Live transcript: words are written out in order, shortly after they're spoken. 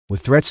With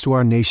threats to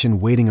our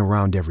nation waiting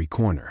around every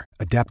corner,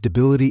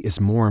 adaptability is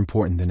more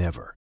important than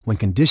ever. When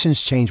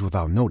conditions change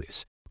without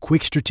notice,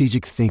 quick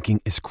strategic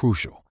thinking is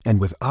crucial.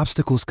 And with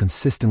obstacles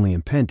consistently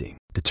impending,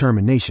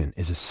 determination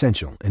is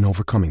essential in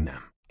overcoming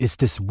them. It's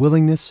this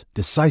willingness,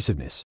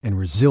 decisiveness, and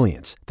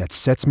resilience that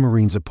sets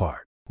Marines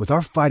apart. With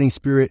our fighting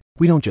spirit,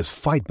 we don't just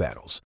fight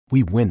battles,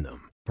 we win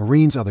them.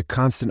 Marines are the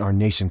constant our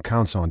nation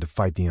counts on to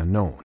fight the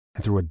unknown.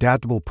 And through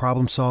adaptable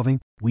problem solving,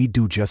 we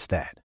do just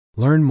that.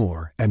 Learn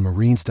more at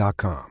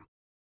marines.com.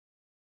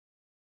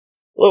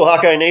 Hello,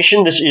 Hawkeye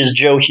Nation. This is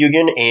Joe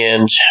Hugan,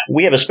 and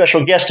we have a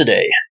special guest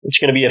today. It's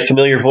going to be a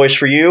familiar voice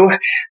for you,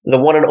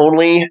 the one and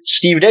only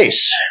Steve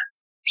Deace.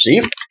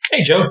 Steve?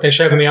 Hey, Joe. Thanks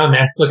for having me on,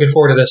 man. Looking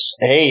forward to this.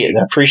 Hey,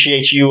 I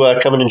appreciate you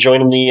coming and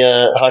joining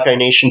the Hawkeye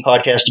Nation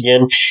podcast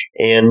again.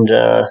 And,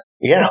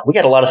 we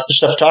got a lot of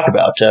stuff to talk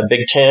about,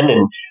 Big Ten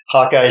and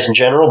Hawkeyes in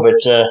general,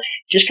 but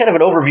just kind of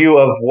an overview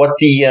of what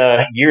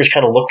the years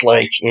kind of looked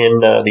like in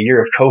the year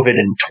of COVID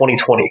in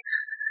 2020.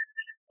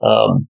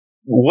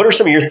 What are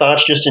some of your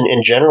thoughts just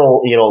in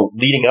general,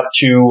 leading up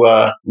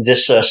to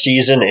this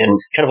season and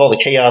kind of all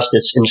the chaos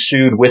that's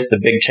ensued with the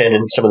Big Ten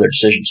and some of their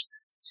decisions?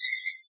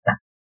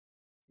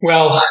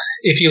 Well,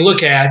 if you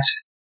look at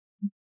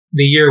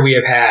the year we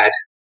have had,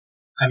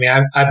 I mean,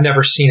 I've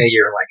never seen a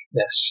year like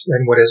this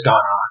and what has gone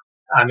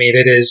on. I mean,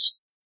 it is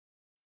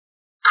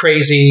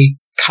crazy,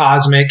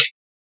 cosmic,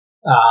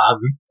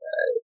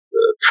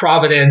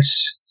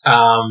 Providence,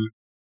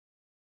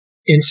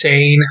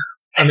 insane.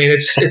 I mean,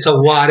 it's a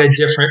lot of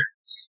different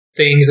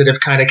things that have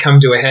kind of come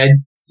to a head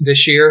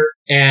this year.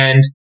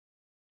 And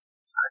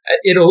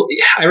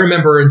I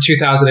remember in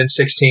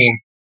 2016,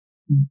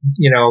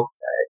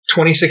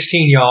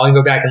 2016, y'all, you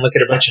go back and look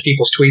at a bunch of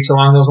people's tweets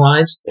along those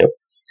lines. Yep.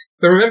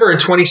 But remember in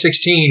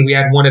 2016, we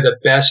had one of the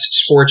best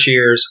sports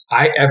years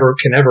I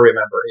can ever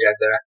remember. You had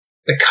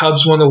the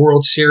Cubs won the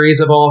World Series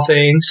of all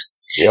things.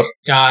 Yep.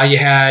 You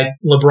had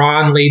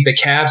LeBron lead the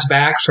Cavs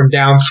back from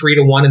down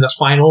 3-1 in the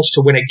finals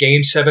to win a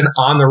Game 7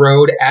 on the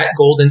road at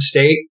Golden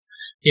State,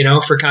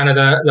 for kind of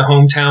the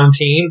hometown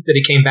team that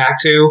he came back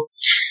to.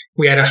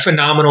 We had a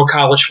phenomenal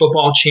college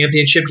football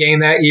championship game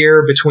that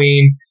year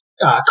between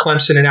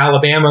Clemson and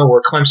Alabama,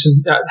 where Clemson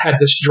had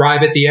this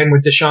drive at the end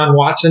with Deshaun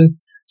Watson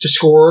to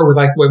score with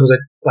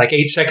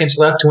 8 seconds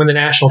left to win the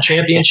national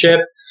championship.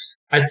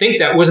 I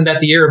think wasn't that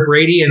the year of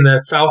Brady and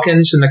the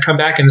Falcons and the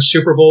comeback in the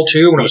Super Bowl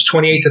too, when it was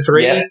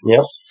 28-3.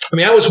 Yeah. I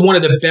mean, that was one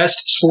of the best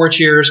sports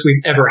years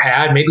we've ever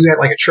had. Maybe we had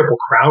like a Triple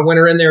Crown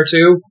winner in there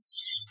too.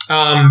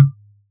 And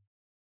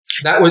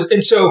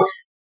so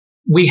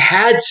we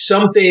had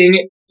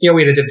something.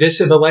 We had a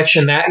divisive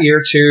election that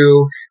year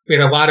too. We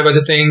had a lot of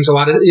other things,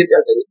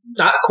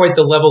 not quite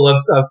the level of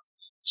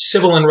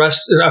civil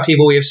unrest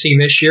upheaval we have seen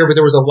this year, but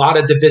there was a lot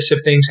of divisive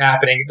things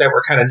happening that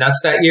were kind of nuts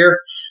that year.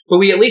 But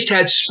we at least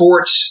had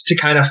sports to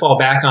kind of fall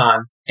back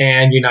on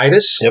and unite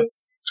us. Yep.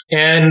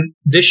 And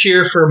this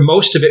year, for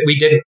most of it, we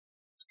didn't.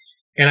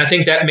 And I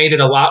think that made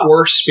it a lot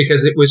worse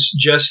because it was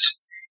just,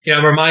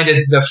 I'm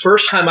reminded the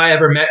first time I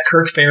ever met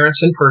Kirk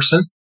Ferentz in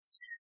person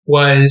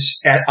was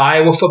at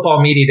Iowa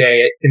Football Media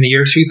Day in the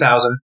year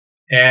 2000.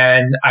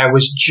 And I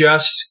was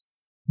just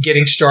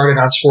getting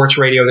started on sports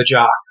radio, The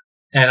Jock.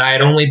 And I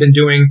had only been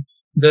doing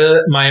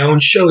my own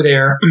show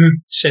there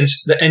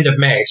since the end of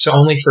May, so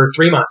only for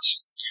 3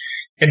 months.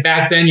 And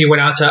back then, you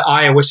went out to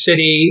Iowa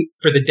City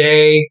for the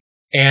day,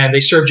 and they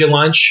served you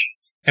lunch.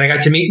 And I got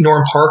to meet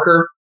Norm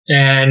Parker.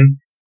 And,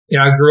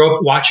 I grew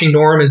up watching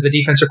Norm as the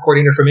defensive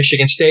coordinator for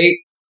Michigan State.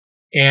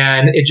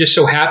 And it just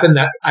so happened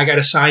that I got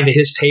assigned to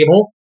his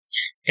table.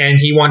 And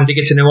he wanted to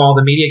get to know all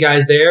the media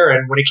guys there.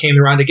 And when he came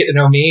around to get to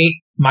know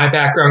me, my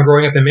background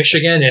growing up in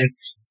Michigan and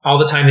all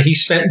the time that he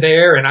spent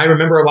there. And I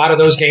remember a lot of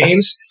those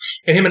games.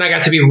 And him and I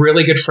got to be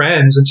really good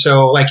friends. And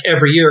so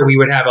every year we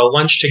would have a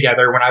lunch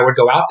together when I would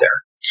go out there.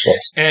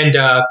 Yes. And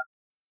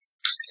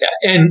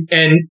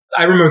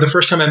I remember the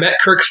first time I met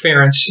Kirk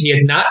Ferentz, he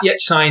had not yet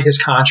signed his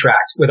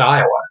contract with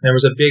Iowa. There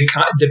was a big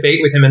debate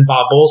with him and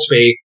Bob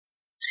Bowlesby,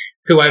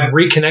 who I've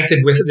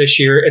reconnected with this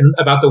year in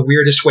about the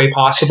weirdest way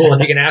possible.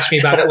 And you can ask me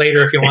about it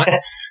later if you want.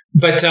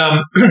 But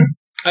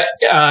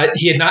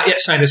he had not yet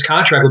signed his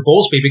contract with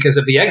Bowlesby because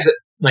of the exit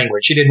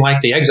language. He didn't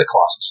like the exit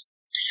clauses.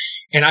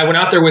 And I went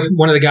out there with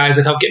one of the guys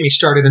that helped get me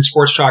started in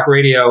sports talk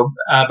radio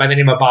by the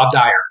name of Bob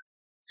Dyer.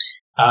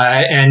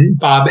 And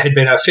Bob had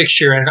been a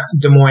fixture in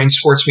Des Moines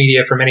sports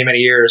media for many, many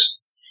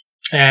years.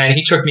 And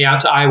he took me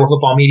out to Iowa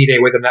Football Media Day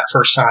with him that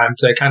first time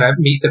to kind of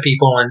meet the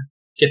people and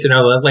get to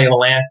know the lay of the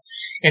land.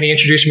 And he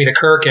introduced me to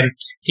Kirk, and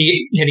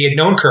he had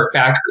known Kirk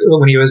back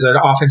when he was an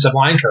offensive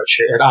line coach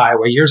at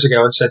Iowa years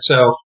ago and said,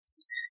 "So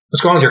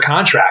what's going on with your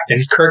contract?"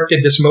 And Kirk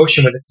did this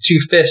motion with two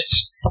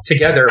fists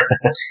together.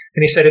 And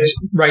he said, "It's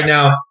right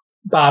now,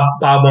 Bob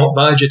won't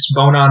budge. It's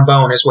bone on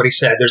bone," is what he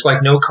said. "There's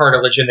no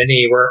cartilage in the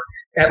knee. We're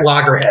at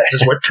loggerheads,"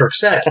 is what Kirk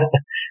said.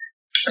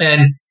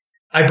 And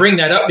I bring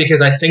that up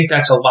because I think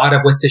that's a lot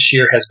of what this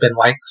year has been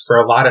like for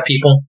a lot of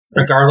people,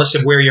 regardless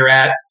of where you're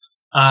at,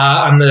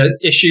 on the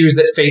issues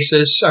that face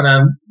us on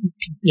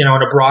in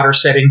a broader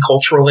setting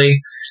culturally.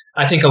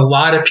 I think a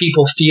lot of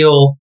people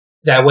feel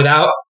that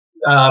without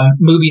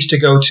movies to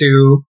go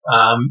to,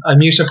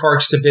 amusement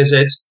parks to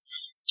visit,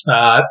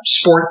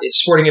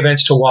 sporting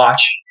events to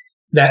watch,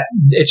 that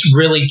it's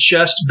really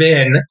just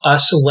been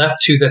us left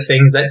to the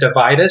things that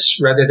divide us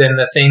rather than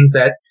the things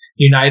that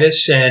unite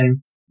us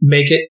and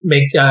make it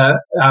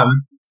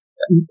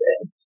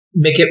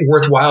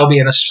worthwhile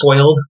being a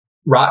spoiled,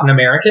 rotten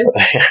American.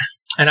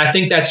 And I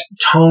think that's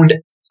toned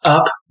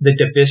up the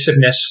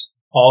divisiveness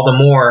all the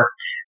more,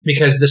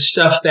 because the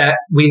stuff that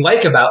we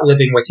like about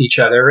living with each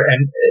other,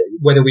 and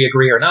whether we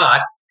agree or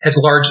not, has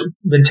largely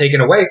been taken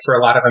away for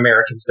a lot of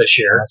Americans this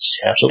year. That's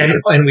absolutely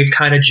and we've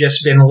kind of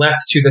just been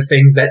left to the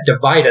things that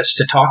divide us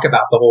to talk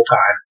about the whole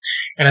time.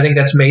 And I think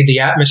that's made the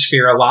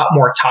atmosphere a lot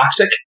more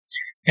toxic.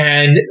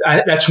 And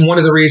that's one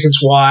of the reasons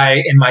why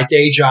in my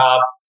day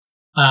job,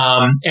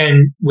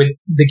 and with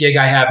the gig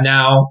I have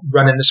now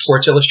running the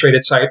Sports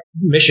Illustrated site,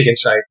 Michigan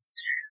site,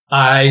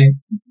 I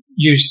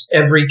used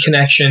every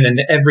connection and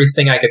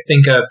everything I could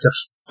think of to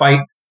fight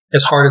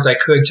as hard as I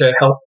could to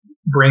help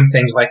bring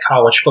things like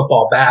college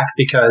football back,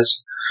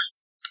 because,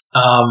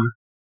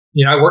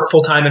 I work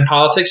full time in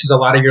politics, as a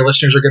lot of your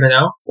listeners are going to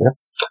know.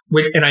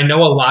 Yeah. And I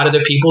know a lot of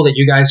the people that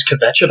you guys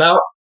kvetch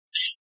about.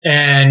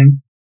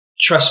 And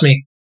trust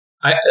me,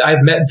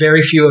 I've met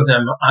very few of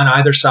them on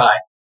either side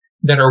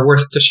that are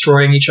worth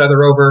destroying each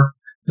other over,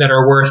 that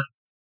are worth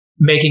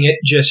making it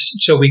just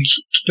so we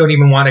don't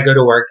even want to go to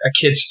our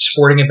kids'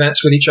 sporting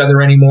events with each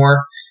other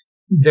anymore.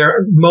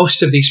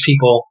 Most of these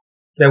people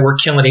that we're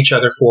killing each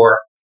other for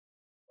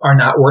are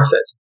not worth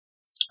it.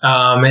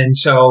 And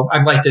so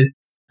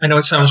I know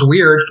it sounds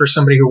weird for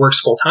somebody who works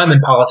full time in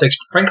politics,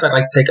 but frankly, I'd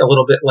like to take a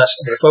little bit less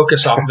of the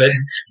focus off of it and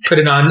put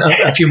it on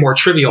a few more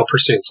trivial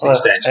pursuits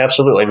these days.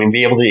 Absolutely. I mean,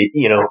 be able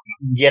to,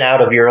 get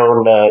out of your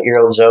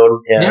own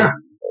zone.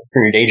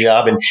 For your day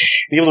job and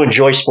be able to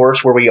enjoy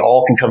sports where we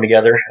all can come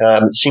together.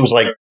 It seems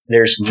like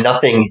there's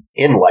nothing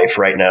in life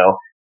right now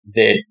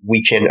that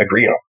we can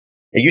agree on.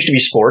 It used to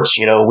be sports,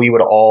 we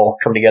would all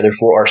come together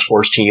for our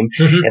sports team.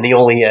 Mm-hmm. And the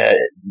only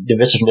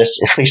divisiveness,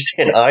 at least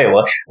in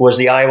Iowa, was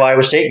the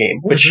Iowa State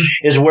game, which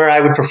is where I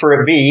would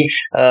prefer it be.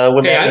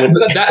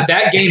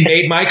 That game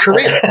made my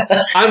career.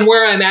 I'm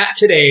where I'm at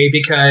today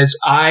because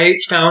I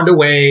found a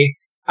way.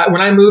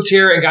 When I moved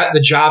here and got the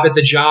job at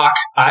the Jock,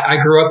 I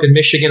grew up in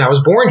Michigan. I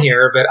was born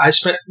here, but I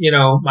spent,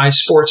 my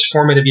sports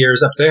formative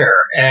years up there.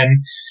 And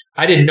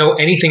I didn't know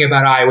anything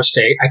about Iowa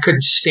State. I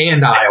couldn't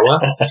stand Iowa.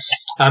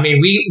 I mean,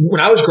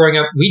 when I was growing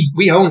up,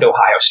 we owned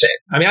Ohio State.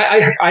 I mean,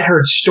 I'd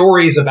heard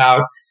stories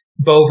about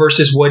Bo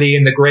versus Woody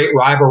and the great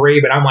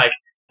rivalry, but I'm like,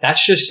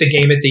 that's just the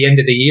game at the end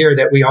of the year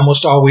that we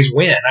almost always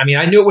win. I mean,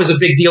 I knew it was a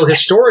big deal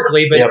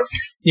historically, but,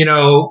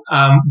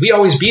 we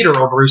always beat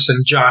Earl Bruce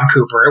and John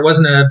Cooper. It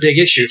wasn't a big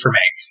issue for me.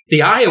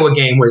 The Iowa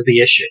game was the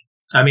issue.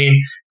 I mean,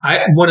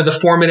 one of the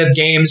formative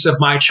games of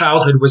my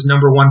childhood was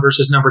number 1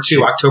 versus number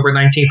 2, October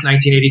 19th,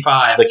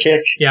 1985. The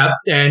kick. Yeah.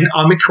 And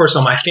of course,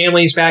 all my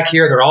family's back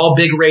here. They're all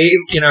big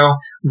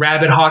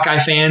rabid Hawkeye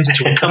fans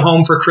until we come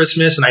home for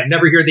Christmas, and I'd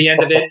never hear the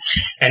end of it.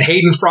 And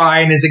Hayden Fry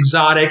and his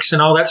exotics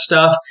and all that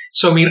stuff.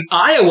 So, I mean,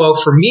 Iowa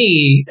for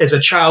me as a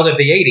child of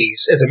the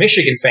 80s, as a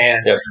Michigan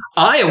fan,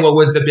 Iowa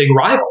was the big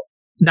rival,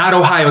 not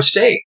Ohio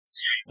State.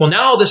 Well,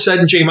 now all of a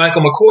sudden, J.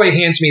 Michael McCoy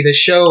hands me this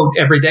show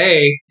every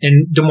day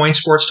in Des Moines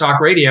Sports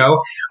Talk Radio.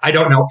 I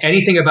don't know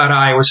anything about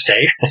Iowa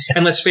State.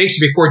 And let's face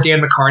it, before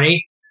Dan McCarney,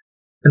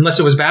 unless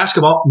it was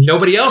basketball,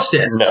 nobody else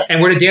did. No. And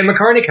where did Dan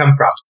McCarney come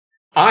from?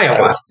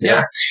 Iowa.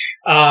 Yeah.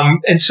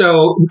 And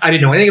so I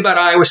didn't know anything about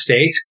Iowa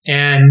State,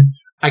 and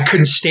I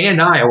couldn't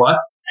stand Iowa.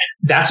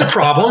 That's a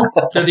problem.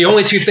 They're the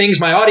only two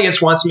things my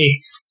audience wants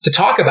me to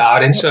talk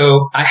about. And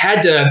so I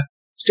had to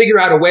figure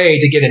out a way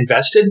to get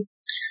invested.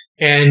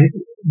 And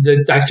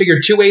I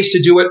figured 2 ways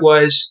to do it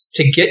was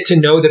to get to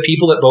know the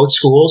people at both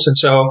schools. And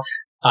so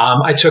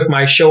I took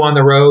my show on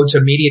the road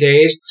to media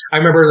days. I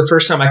remember the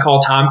first time I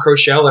called Tom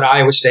Crochelle at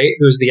Iowa State,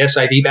 who was the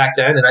SID back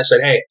then. And I said,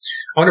 hey,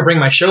 I want to bring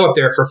my show up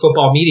there for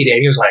football media day.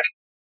 And he was like,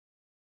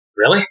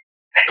 really?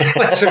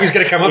 So he's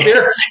going to come up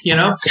here,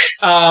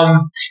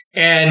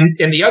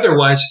 and the other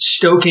was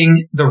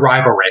stoking the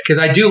rivalry, because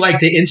I do like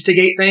to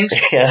instigate things.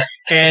 Yeah.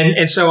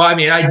 And so, I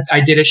mean,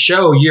 I did a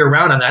show year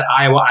round on that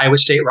Iowa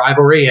State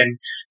rivalry, and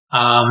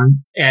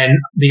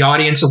the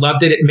audience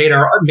loved it. It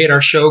made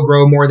our show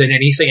grow more than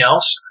anything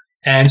else.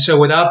 And so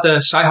without the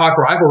Cy-Hawk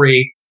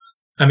rivalry,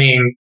 I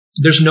mean,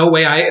 there's no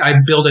way I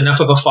build enough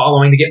of a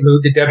following to get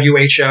moved to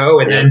WHO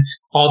and then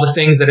all the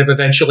things that have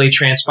eventually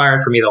transpired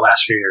for me the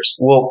last few years.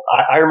 Well,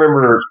 I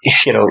remember,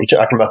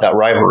 talking about that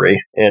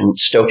rivalry and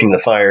stoking the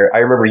fire. I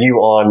remember you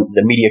on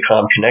the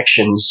MediaCom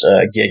Connections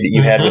gig that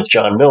you had with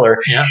John Miller.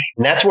 Yeah.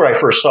 And that's where I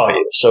first saw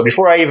you. So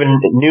before I even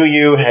knew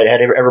you,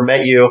 had ever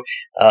met you,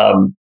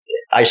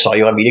 I saw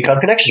you on MediaCom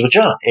Connections with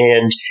John.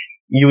 And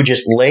you would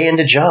just lay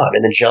into John,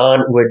 and then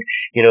John would,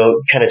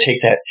 kind of take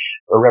that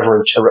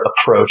irreverent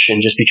approach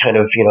and just be kind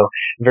of,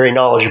 very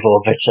knowledgeable,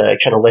 but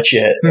kind of let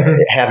you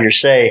have your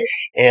say.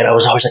 And I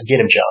was always like, get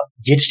him, John.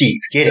 Get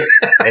Steve. Get him.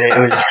 And it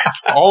was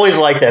always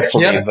like that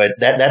for me. But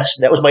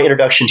that was my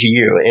introduction to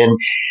you.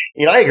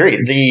 And, I agree.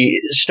 The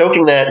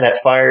stoking that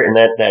fire and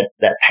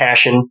that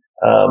passion,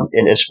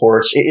 in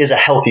sports is a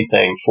healthy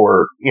thing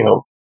for,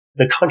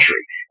 the country.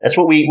 That's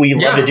what we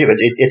love to do.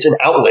 It's an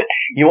outlet.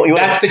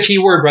 That's the key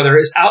word, brother,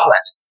 is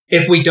outlet.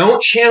 If we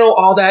don't channel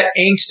all that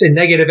angst and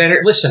negative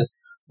energy, listen,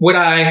 would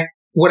I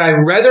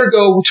rather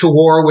go to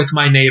war with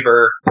my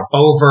neighbor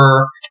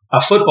over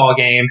a football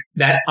game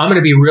that I'm going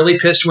to be really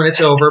pissed when it's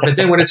over, but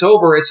then when it's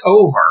over, it's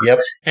over. Yep.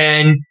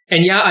 And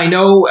yeah, I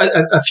know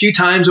a few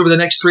times over the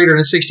next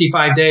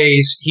 365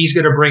 days, he's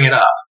going to bring it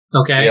up.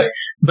 Okay. Yep.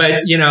 But,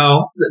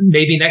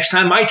 maybe next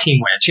time my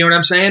team wins. You know what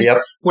I'm saying? Yep.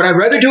 Would I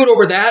rather do it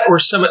over that or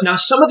some of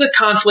the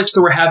conflicts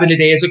that we're having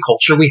today as a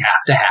culture, we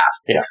have to have.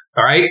 Yeah.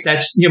 All right.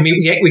 That's,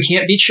 we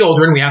can't be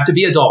children. We have to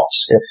be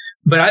adults. Yep.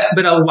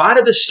 But a lot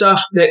of the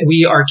stuff that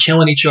we are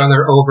killing each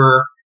other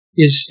over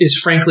is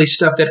frankly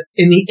stuff that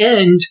in the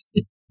end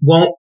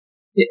won't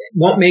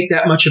make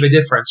that much of a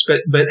difference,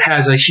 but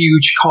has a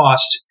huge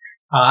cost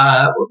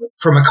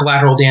from a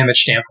collateral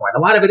damage standpoint. A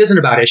lot of it isn't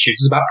about issues.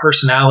 It's about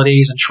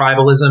personalities and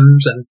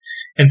tribalisms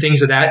and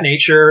things of that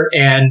nature.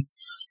 And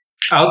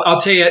I'll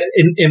tell you,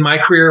 in my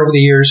career over the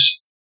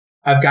years,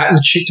 I've gotten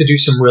to do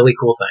some really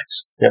cool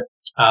things. Yep.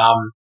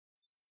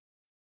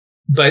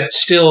 But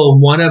still,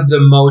 one of the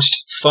most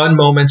fun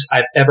moments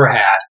I've ever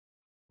had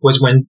was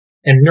and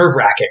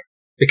nerve-wracking,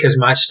 because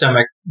my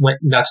stomach went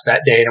nuts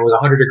that day and it was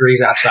 100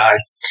 degrees outside.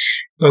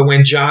 But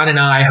when John and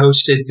I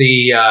hosted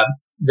the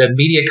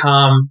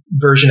MediaCom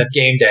version of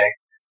Game Day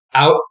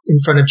out in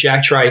front of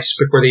Jack Trice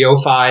before the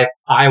 2005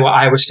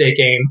 Iowa State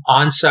game,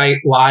 on-site,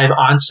 live,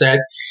 on-set,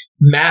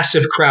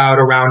 massive crowd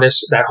around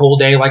us that whole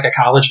day, like a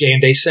college game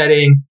day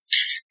setting.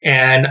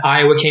 And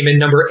Iowa came in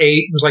number 8.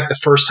 It was like the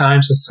first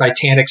time since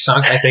Titanic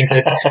sunk, I think,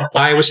 that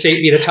Iowa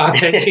State beat a top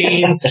 10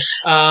 team.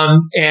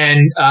 I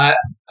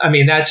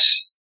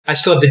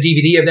still have the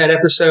DVD of that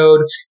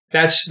episode.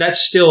 That's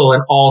still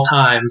an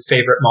all-time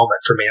favorite moment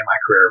for me in my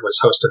career, was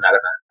hosting that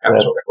event. That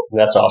was really cool.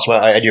 That's awesome.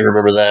 I do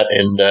remember that.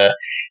 And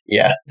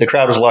the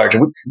crowd was large.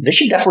 They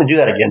should definitely do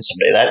that again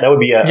someday. That would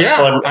be a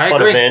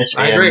fun event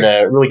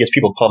and really gets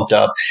people pumped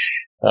up.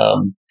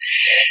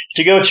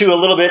 To go to a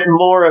little bit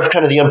more of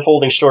kind of the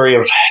unfolding story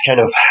of kind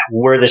of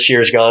where this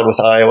year's gone with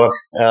Iowa,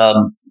 I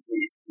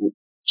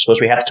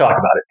suppose we have to talk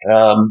about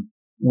it.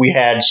 We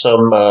had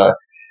some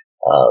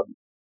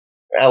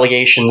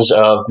allegations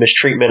of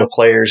mistreatment of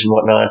players and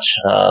whatnot.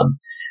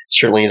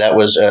 Certainly that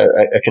was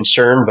a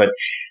concern, but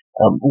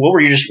what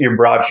were your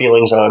broad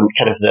feelings on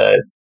kind of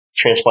the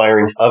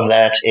transpiring of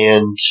that,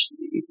 and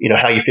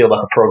how you feel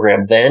about the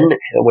program then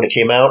when it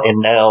came out, and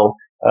now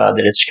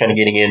that it's kind of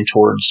getting in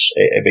towards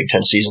a Big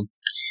Ten season?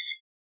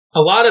 A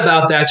lot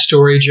about that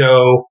story,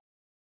 Joe,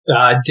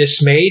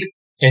 dismayed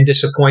and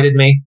disappointed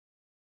me,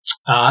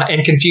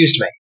 and confused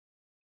me.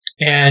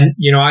 And,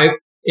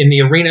 in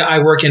the arena I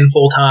work in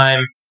full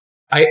time,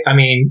 I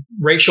mean,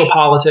 racial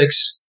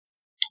politics,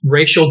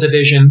 racial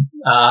division,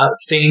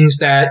 things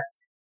that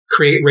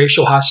create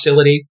racial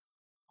hostility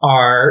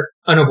are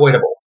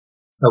unavoidable.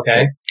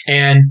 Okay.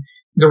 And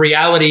the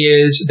reality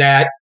is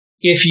that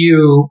if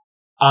you,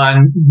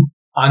 on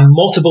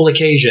multiple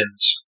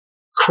occasions,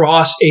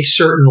 cross a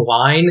certain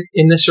line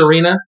in this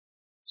arena,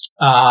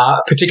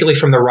 particularly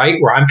from the right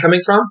where I'm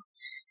coming from,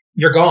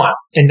 you're gone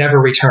and never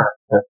return.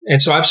 Yeah.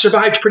 And so I've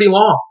survived pretty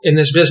long in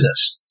this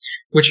business,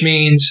 which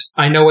means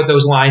I know what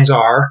those lines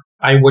are.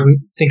 I wouldn't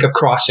think of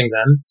crossing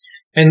them.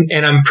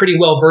 And I'm pretty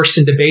well versed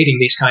in debating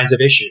these kinds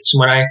of issues.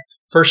 When I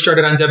first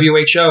started on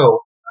WHO,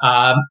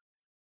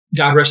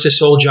 God rest his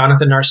soul,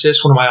 Jonathan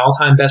Narcisse, one of my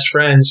all-time best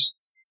friends,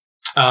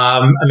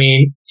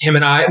 him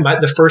and I,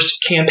 the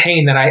first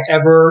campaign that I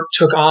ever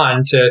took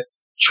on to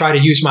try to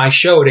use my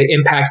show to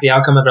impact the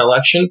outcome of an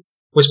election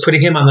was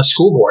putting him on the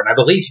school board. And I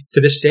believe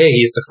to this day,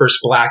 he's the first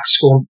Black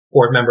school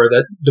board member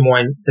that Des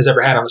Moines has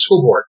ever had on the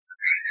school board.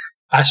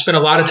 I spent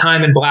a lot of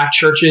time in Black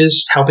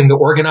churches helping to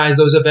organize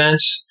those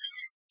events.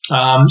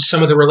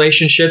 Some of the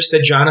relationships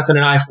that Jonathan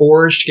and I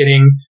forged,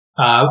 getting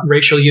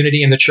racial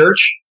unity in the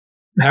church,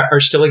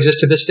 still exist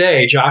to this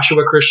day.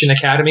 Joshua Christian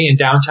Academy in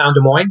downtown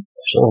Des Moines.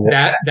 Sure,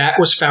 yeah. That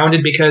was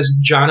founded because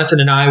Jonathan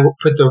and I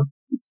put the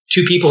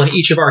two people in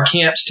each of our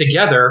camps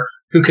together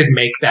who could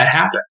make that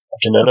happen. I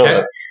did not know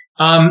that.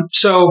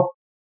 So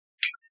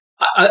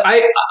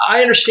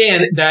I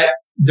understand that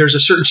there's a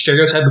certain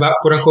stereotype about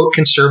quote unquote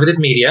conservative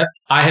media.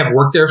 I have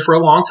worked there for a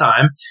long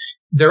time.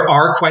 There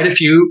are quite a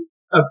few,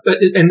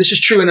 and this is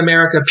true in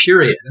America,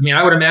 period. I mean,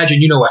 I would imagine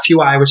a few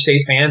Iowa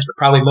State fans, but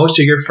probably most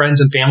of your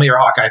friends and family are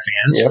Hawkeye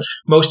fans. Yep.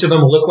 Most of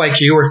them look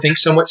like you or think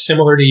somewhat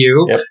similar to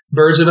you. Yep.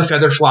 Birds of a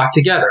feather flock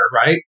together,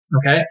 right?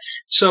 Okay.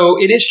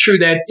 So it is true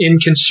that in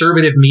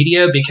conservative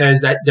media,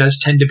 because that does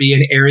tend to be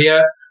an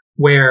area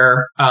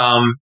where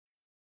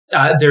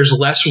there's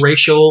less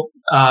racial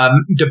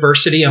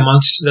diversity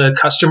amongst the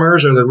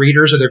customers or the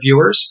readers or the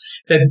viewers,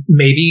 that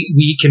maybe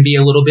we can be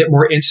a little bit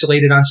more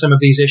insulated on some of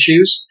these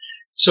issues.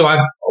 So I've,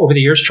 over the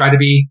years, tried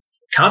to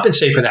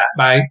compensate for that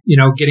by,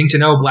 getting to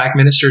know Black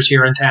ministers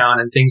here in town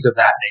and things of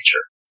that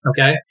nature.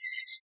 Okay.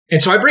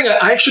 And so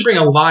I actually bring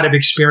a lot of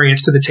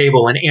experience to the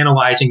table in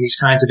analyzing these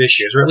kinds of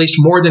issues, or at least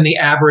more than the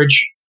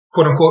average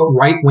quote unquote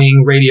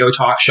right-wing radio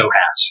talk show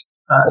has.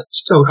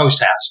 host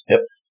has. Yep.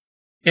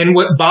 And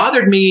what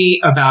bothered me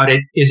about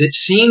it is it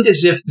seemed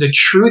as if the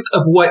truth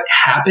of what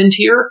happened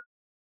here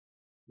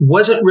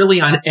wasn't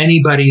really on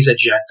anybody's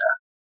agenda.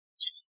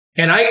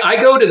 And I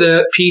go to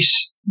the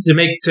piece to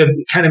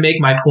kind of make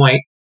my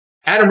point.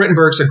 Adam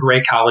Rittenberg's a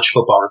great college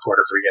football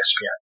reporter for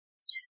ESPN.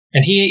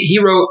 And he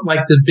wrote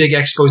like the big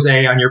expose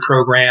on your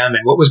program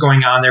and what was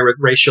going on there with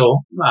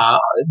racial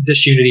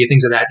disunity and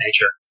things of that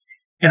nature.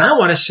 And I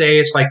want to say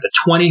it's like the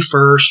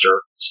 21st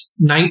or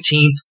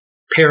 19th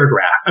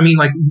paragraph. I mean,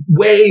 like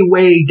way,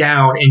 way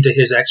down into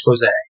his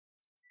expose.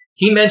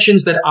 He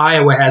mentions that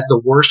Iowa has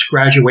the worst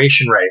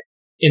graduation rate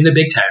in the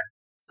Big Ten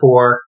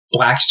for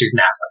black student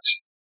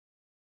athletes.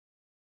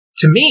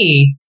 To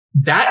me,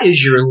 that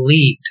is your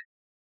lead.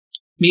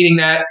 Meaning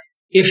that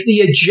if the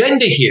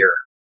agenda here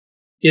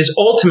is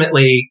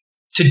ultimately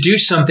to do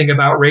something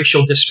about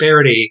racial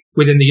disparity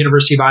within the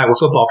University of Iowa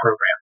football program,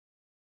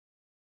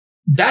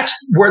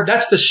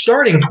 that's the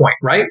starting point,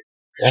 right?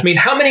 Yeah. I mean,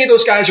 how many of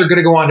those guys are going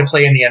to go on to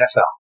play in the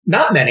NFL?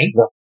 Not many.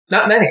 No.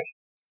 Not many.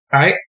 All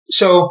right.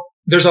 So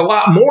there's a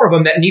lot more of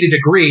them that need a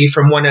degree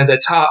from one of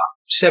the top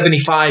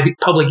 75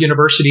 public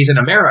universities in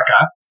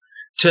America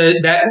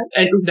that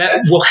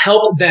will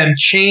help them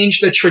change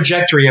the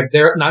trajectory of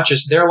not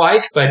just their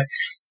life, but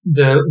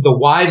the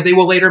wives they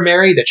will later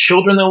marry, the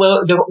children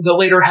they'll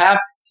later have.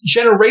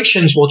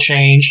 Generations will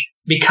change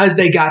because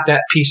they got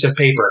that piece of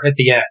paper at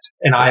the end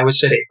in Iowa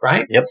City,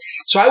 right? Yep.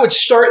 So I would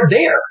start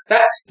there.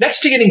 That next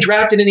to getting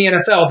drafted in the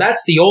NFL,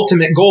 that's the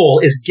ultimate goal,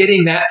 is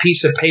getting that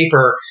piece of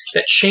paper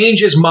that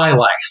changes my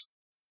life.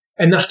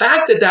 And the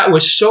fact that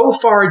was so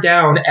far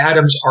down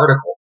Adam's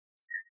article,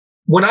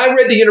 when I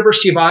read the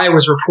University of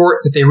Iowa's report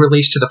that they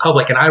released to the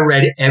public, and I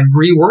read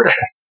every word of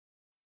it,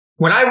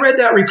 when I read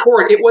that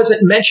report, it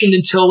wasn't mentioned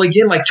until,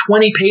 again, like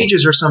 20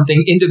 pages or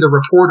something into the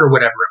report or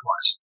whatever it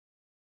was.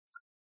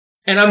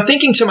 And I'm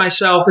thinking to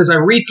myself as I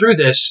read through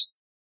this,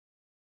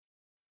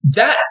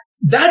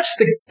 that's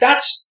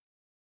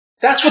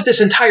what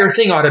this entire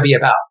thing ought to be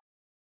about.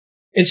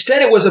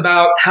 Instead, it was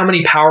about how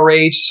many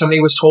Powerades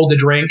somebody was told to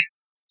drink,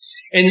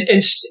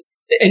 and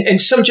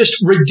some just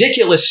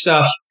ridiculous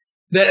stuff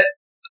that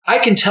I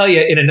can tell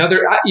you in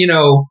another.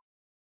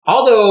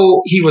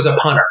 Although he was a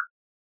punter,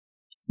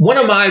 one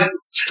of my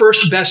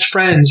first best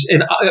friends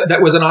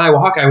that was an Iowa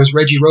Hawkeye was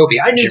Reggie Roby.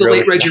 I knew the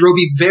late Reggie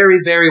Roby very,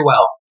 very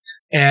well,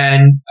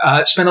 and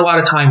spent a lot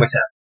of time with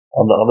him.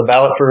 On the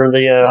ballot for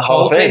the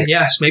Hall of Fame.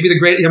 Yes, maybe the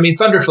great,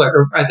 Thunderfoot,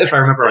 if I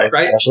remember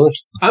right? Absolutely.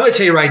 I'm going to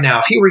tell you right now,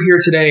 if he were here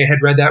today and had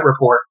read that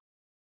report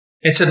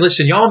and said,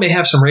 listen, y'all may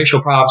have some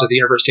racial problems at the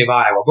University of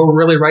Iowa, but we're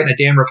really writing a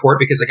damn report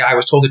because the guy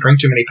was told to drink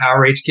too many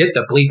Powerades, get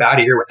the bleep out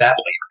of here with that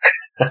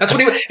bleep. That's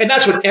what and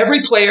that's what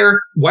every player,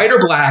 white or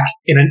black,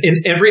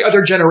 in every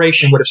other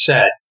generation would have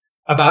said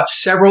about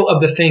several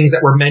of the things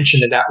that were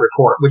mentioned in that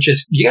report, which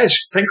is, you guys,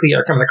 frankly,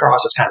 are coming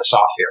across as kind of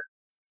soft here.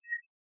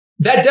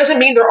 That doesn't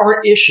mean there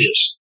aren't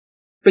issues.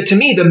 But to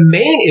me, the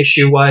main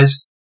issue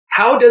was,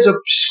 how does a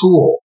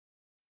school,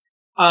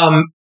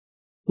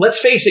 let's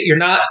face it,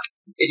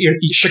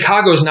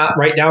 Chicago's not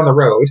right down the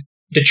road.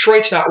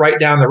 Detroit's not right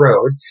down the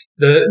road.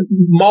 The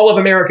Mall of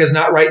America is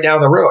not right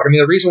down the road. I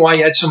mean, the reason why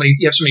you have so many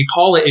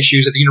Paula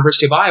issues at the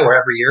University of Iowa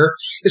every year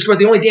is because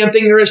the only damn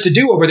thing there is to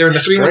do over there in the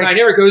 319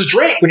 area is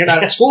drink when you're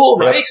not at school,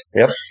 right?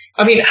 Yep.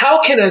 I mean,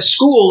 how can a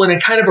school in a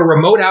kind of a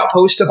remote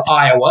outpost of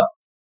Iowa,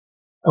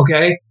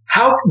 okay,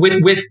 how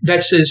with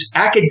that's as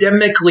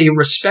academically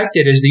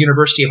respected as the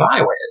University of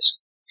Iowa is,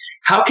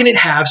 how can it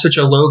have such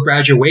a low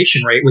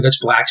graduation rate with its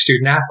black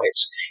student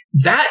athletes?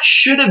 That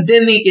should have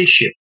been the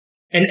issue.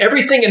 And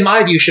everything, in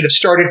my view, should have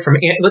started from,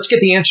 let's get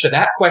the answer to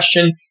that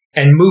question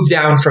and move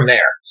down from there.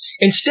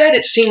 Instead,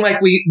 it seemed like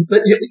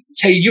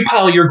hey, you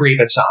pile your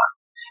grievance on.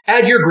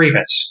 Add your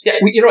grievance. Yeah,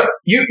 you know what?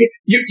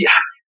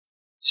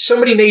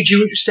 Somebody made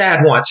you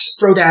sad once.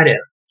 Throw that in.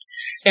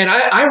 And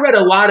I read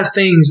a lot of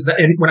things,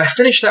 and when I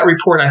finished that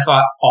report, I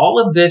thought, all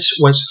of this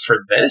was for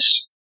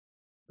this?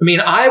 I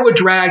mean, Iowa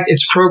dragged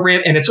its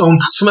program and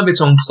some of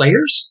its own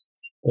players,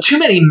 too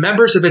many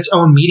members of its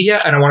own media,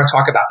 and I want to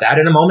talk about that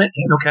in a moment,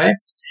 okay?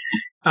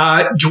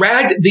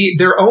 Dragged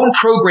their own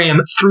program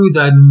through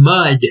the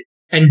mud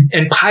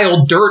and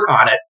piled dirt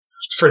on it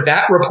for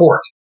that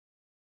report.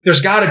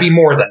 There's got to be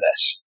more than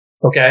this,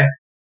 okay?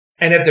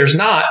 And if there's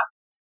not,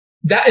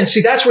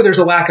 that's where there's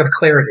a lack of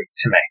clarity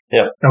to me.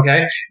 Yeah.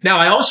 Okay. Now,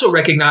 I also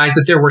recognize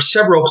that there were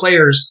several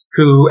players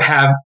who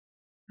have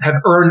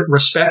earned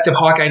respect of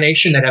Hawkeye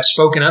Nation that have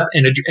spoken up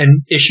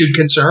and issued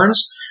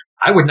concerns.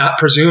 I would not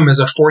presume, as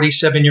a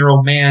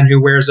 47-year-old man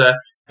who wears an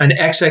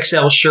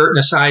XXL shirt and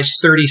a size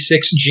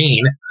 36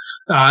 jean,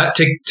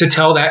 to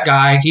tell that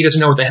guy he doesn't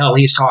know what the hell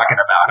he's talking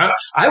about.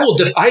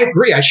 I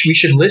agree. We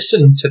should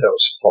listen to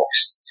those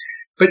folks.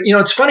 But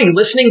it's funny.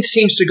 Listening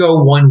seems to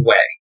go one way.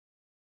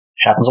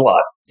 Happens a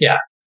lot. Yeah.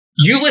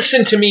 You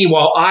listen to me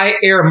while I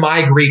air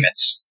my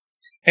grievance.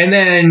 And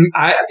then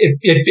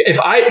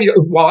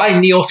while I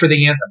kneel for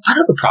the anthem, I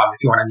don't have a problem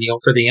if you want to kneel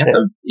for the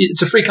anthem. Yeah.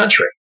 It's a free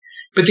country.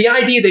 But the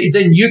idea that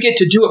then you get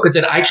to do it, but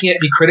then I can't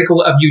be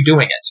critical of you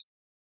doing it.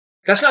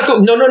 That's not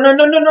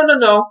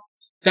no.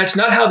 That's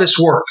not how this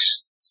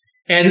works.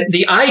 And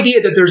the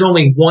idea that there's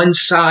only one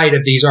side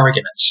of these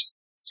arguments,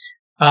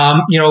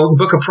 the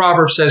book of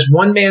Proverbs says,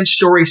 one man's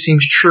story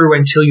seems true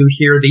until you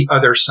hear the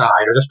other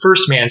side, or the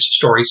first man's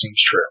story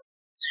seems true.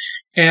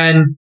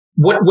 And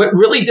what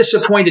really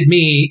disappointed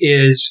me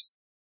is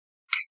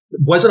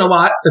wasn't a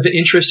lot of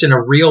interest in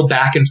a real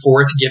back and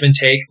forth, give and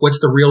take. What's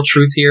the real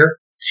truth here?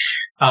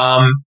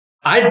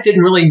 I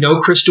didn't really know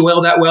Chris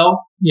Doyle that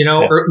well.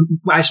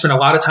 I spent a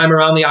lot of time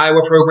around the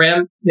Iowa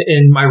program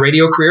in my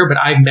radio career, but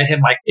I met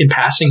him like in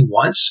passing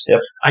once. Yep.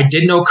 I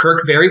did know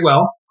Kirk very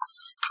well.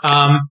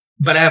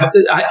 But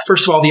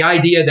first of all, the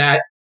idea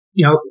that,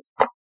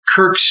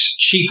 Kirk's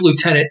chief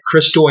lieutenant,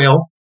 Chris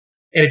Doyle,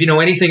 and if you know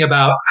anything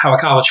about how a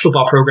college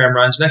football program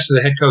runs, next to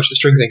the head coach, the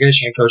strength and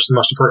conditioning head coach, the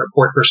most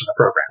important person in the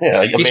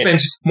program. He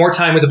spends more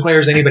time with the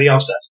players than anybody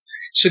else does.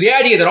 So the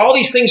idea that all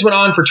these things went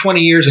on for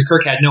 20 years and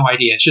Kirk had no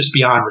idea, it's just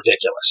beyond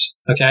ridiculous.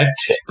 Okay?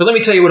 But let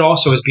me tell you what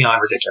also is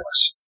beyond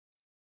ridiculous.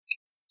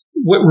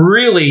 What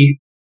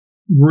really,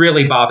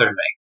 really bothered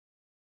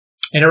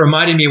me, and it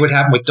reminded me of what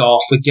happened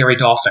with Gary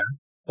Dolphin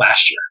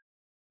last year.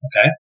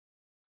 Okay?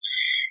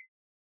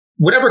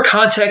 Whatever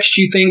context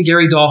you think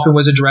Gary Dolphin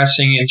was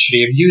addressing, and should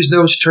he have used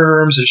those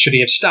terms, and should he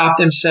have stopped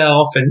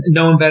himself and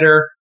known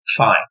better,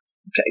 fine.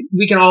 Okay?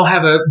 We can all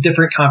have a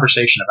different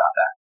conversation about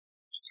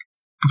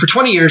that. For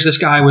 20 years, this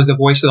guy was the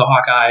voice of the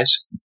Hawkeyes,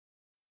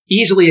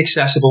 easily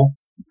accessible.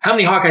 How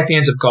many Hawkeye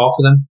fans have golfed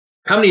with him?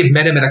 How many have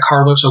met him at a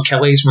Carlos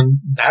O'Kelly's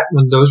when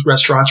those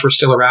restaurants were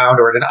still around,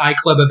 or at an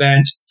iClub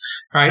event?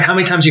 All right, how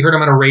many times you heard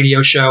him on a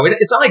radio show?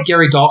 It's not like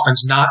Gary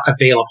Dolphin's not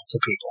available to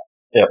people.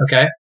 Yep.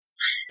 Okay,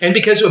 and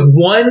because of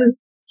one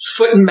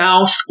foot and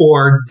mouth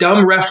or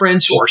dumb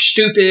reference or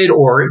stupid,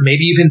 or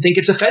maybe you even think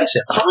it's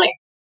offensive, fine.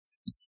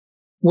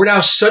 We're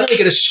now suddenly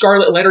going to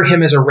scarlet letter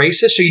him as a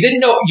racist. So you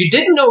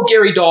didn't know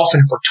Gary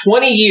Dolphin for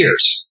 20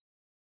 years.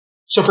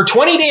 So for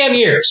 20 damn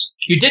years,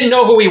 you didn't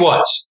know who he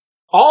was.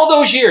 All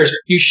those years,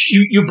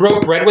 you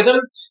broke bread with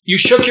him. You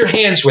shook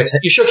hands with him.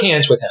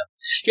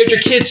 You had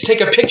your kids take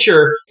a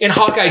picture in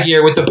Hawkeye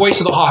gear with the voice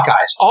of the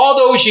Hawkeyes. All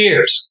those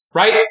years,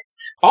 right?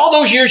 All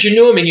those years you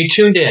knew him and you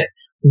tuned in.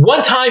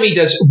 One time he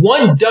does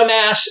one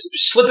dumbass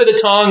slip of the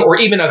tongue or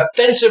even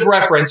offensive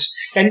reference,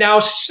 and now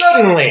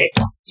suddenly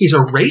he's a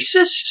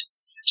racist?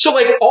 So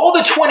like all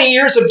the 20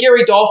 years of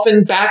Gary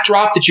Dolphin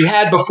backdrop that you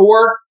had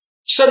before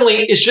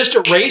suddenly is just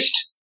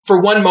erased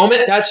for one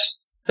moment.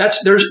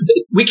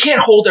 We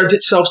can't hold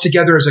ourselves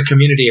together as a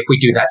community if we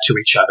do that to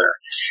each other.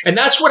 And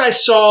that's what I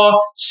saw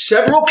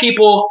several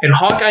people in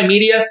Hawkeye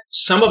media.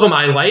 Some of them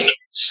I like,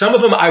 some of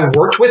them I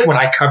worked with when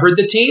I covered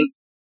the team.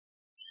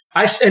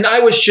 I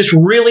was just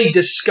really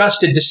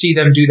disgusted to see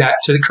them do that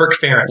to Kirk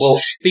Ferentz.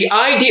 Well, the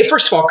idea,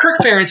 first of all, Kirk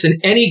Ferentz in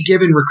any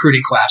given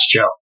recruiting class,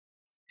 Joe,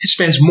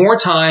 spends more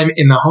time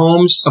in the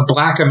homes of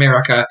Black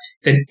America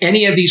than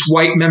any of these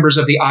white members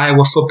of the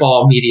Iowa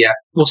football media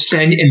will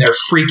spend in their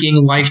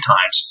freaking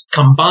lifetimes,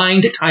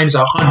 combined times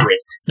 100,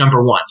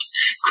 number one.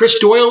 Chris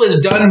Doyle has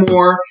done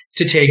more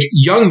to take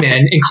young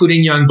men,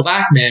 including young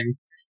Black men,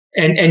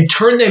 and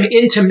turn them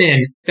into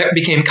men that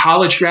became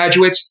college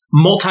graduates,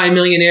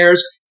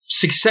 multimillionaires,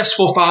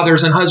 successful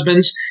fathers and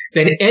husbands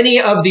than any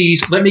of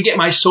these. Let me get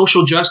my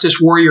social justice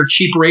warrior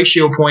cheap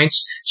ratio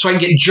points so I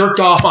can get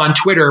jerked off on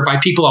Twitter by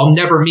people I'll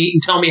never meet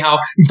and tell me how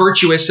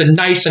virtuous and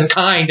nice and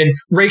kind and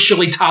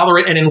racially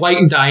tolerant and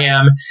enlightened I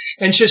am.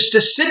 And just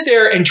to sit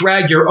there and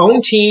drag your own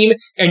team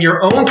and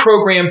your own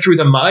program through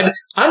the mud.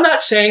 I'm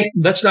not saying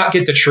let's not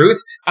get the truth.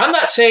 I'm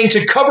not saying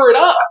to cover it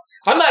up.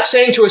 I'm not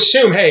saying to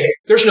assume, hey,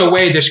 there's no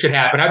way this could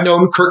happen. I've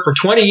known Kirk for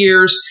 20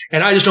 years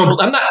and I just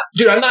don't, I'm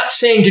not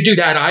saying to do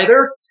that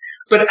either.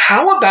 But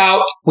how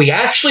about we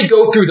actually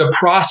go through the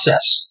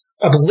process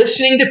of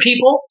listening to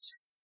people?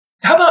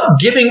 How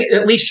about giving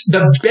at least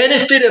the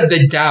benefit of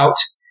the doubt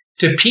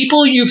to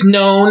people you've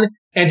known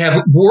and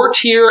have worked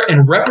here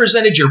and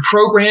represented your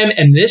program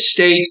in this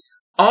state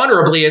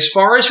honorably, as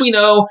far as we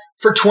know,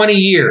 for 20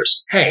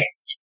 years? Hey,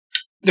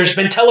 there's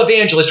been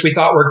televangelists we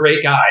thought were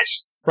great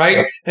guys.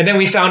 Right. And then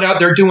we found out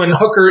they're doing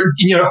hooker,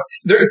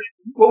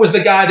 what was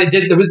the guy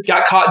that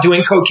got caught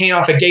doing cocaine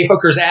off a gay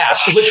hooker's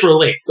ass?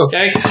 Literally.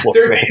 Okay.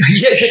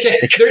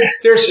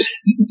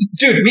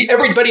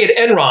 Everybody at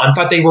Enron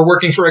thought they were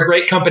working for a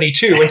great company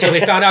too until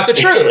they found out the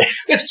truth.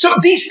 So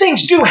these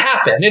things do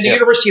happen. And the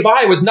University of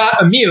Iowa was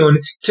not immune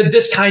to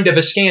this kind of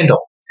a scandal.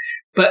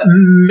 But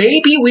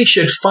maybe we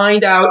should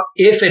find out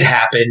if it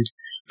happened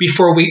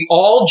before we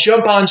all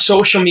jump on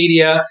social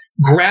media,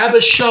 grab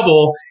a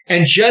shovel,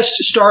 and just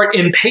start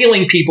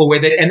impaling people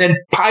with it and then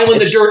piling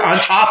the dirt on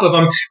top of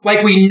them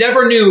like we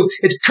never knew.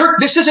 It's Kirk.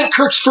 This isn't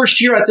Kirk's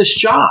first year at this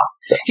job.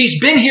 He's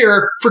been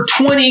here for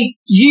 20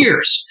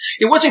 years.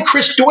 It wasn't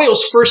Chris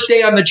Doyle's first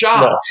day on the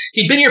job. No.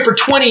 He'd been here for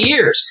 20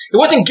 years. It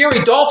wasn't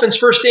Gary Dolphin's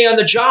first day on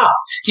the job.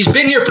 He's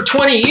been here for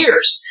 20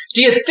 years.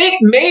 Do you think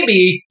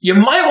maybe you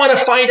might want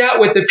to find out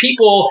with the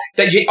people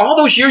that all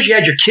those years you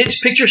had your kids'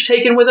 pictures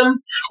taken with them?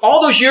 All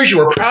those years you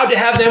were proud to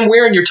have them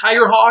wearing your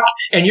Tiger Hawk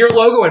and your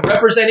logo and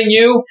representing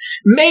you?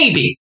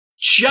 Maybe,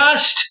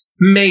 just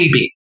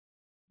maybe,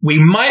 we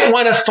might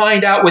want to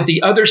find out what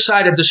the other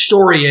side of the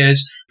story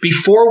is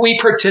before we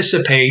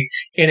participate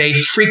in a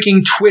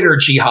freaking Twitter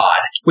jihad,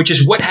 which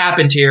is what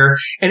happened here.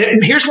 And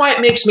here's why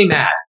it makes me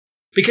mad.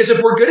 Because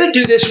if we're going to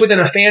do this within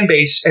a fan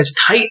base as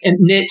tight and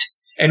knit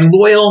and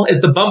loyal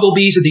as the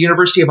bumblebees at the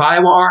University of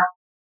Iowa are,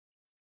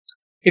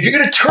 if you're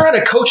going to turn on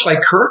a coach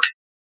like Kirk,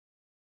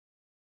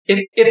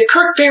 if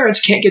Kirk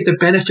Ferentz can't get the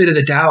benefit of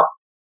the doubt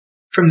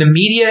from the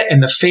media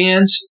and the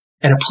fans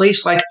at a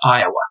place like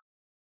Iowa,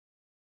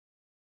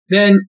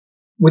 then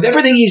with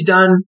everything he's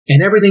done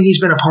and everything he's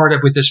been a part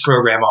of with this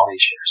program all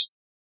these years,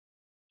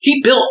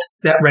 he built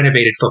that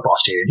renovated football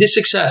stadium. His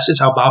success is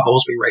how Bob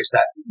Bowlesby raised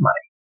that money.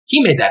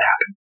 He made that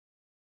happen.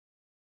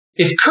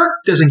 If Kirk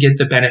doesn't get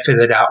the benefit of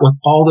the doubt with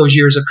all those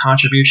years of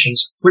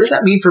contributions, what does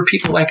that mean for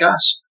people like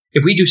us?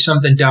 If we do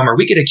something dumb or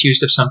we get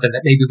accused of something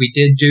that maybe we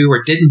did do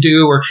or didn't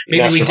do, or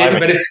maybe we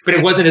didn't, but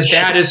it wasn't as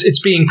bad as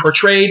it's being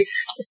portrayed.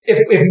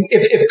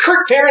 If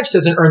Kirk Ferentz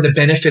doesn't earn the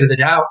benefit of the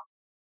doubt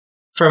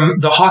from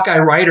the Hawkeye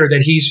writer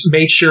that he's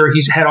made sure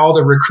he's had all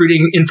the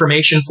recruiting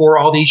information for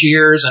all these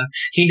years and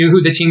he knew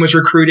who the team was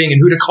recruiting and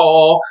who to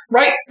call,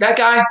 right? That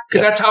guy,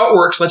 because that's how it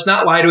works. Let's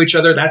not lie to each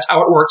other. That's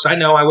how it works. I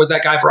know I was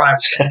that guy for Iowa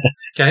State.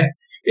 Okay.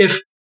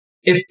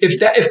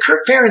 If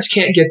Kirk Ferentz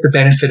can't get the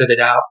benefit of the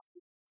doubt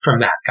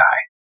from that guy,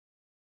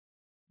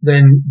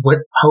 then what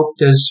hope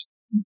does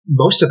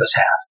most of us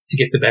have to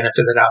get the benefit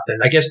of the doubt then?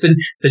 I guess then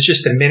that's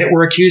just the minute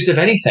we're accused of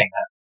anything,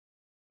 then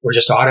we're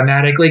just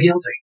automatically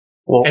guilty.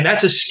 Well, and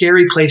that's a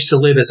scary place to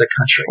live as a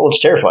country. Well,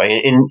 it's terrifying.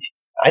 And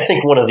I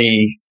think one of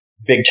the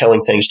big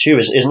telling things too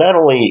is not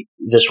only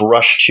this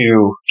rush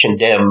to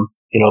condemn,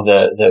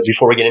 the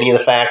before we get any of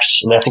the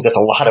facts, and I think that's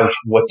a lot of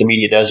what the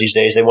media does these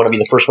days. They want to be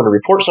the first one to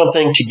report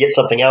something, to get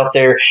something out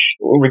there,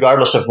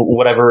 regardless of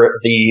whatever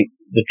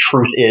the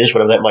truth is,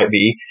 whatever that might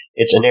be.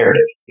 It's a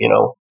narrative,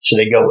 so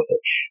they go with it.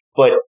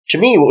 But to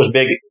me, what was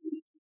big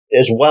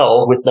as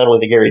well with not only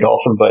the Gary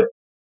Dolphin, but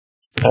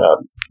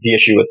the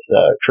issue with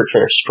Kirk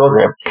Ferentz's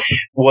program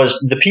was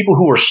the people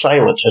who were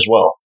silent as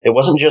well. It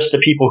wasn't just the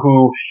people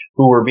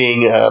who were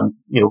being,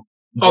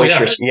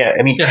 boisterous. Oh, yeah.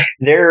 I mean,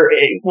 they're,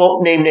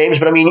 won't name names,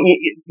 but I mean,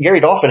 Gary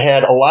Dolphin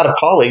had a lot of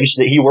colleagues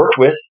that he worked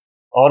with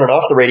on and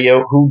off the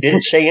radio who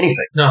didn't say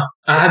anything. No,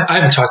 I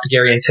haven't talked to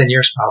Gary in 10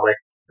 years probably.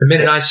 The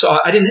minute I saw,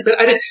 I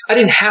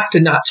didn't have to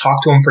not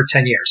talk to him for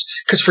 10 years.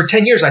 Because for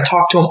 10 years, I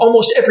talked to him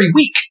almost every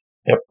week.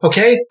 Yep.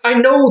 Okay? I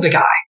know the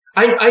guy.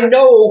 I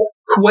know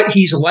what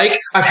he's like.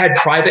 I've had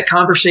private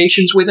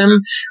conversations with him.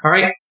 All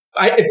right?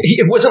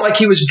 It wasn't like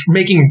he was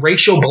making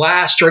racial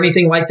blast or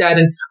anything like that.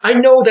 And I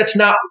know that's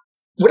not,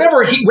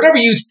 whatever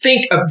you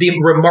think of the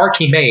remark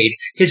he made,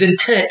 his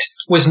intent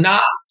was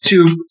not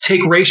to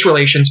take race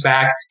relations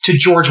back to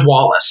George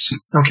Wallace.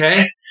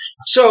 Okay?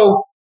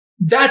 So,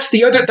 that's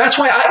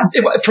why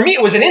for me,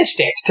 it was an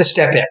instinct to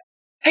step in.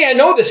 Hey, I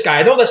know this guy.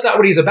 I know that's not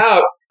what he's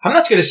about. I'm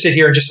not going to sit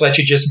here and just let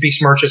you just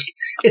besmirch us.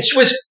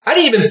 I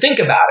didn't even think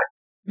about it.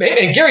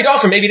 And Gary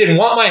Dolphin maybe didn't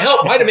want my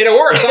help. Might have made it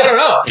worse. I don't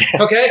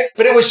know. Okay.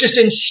 But it was just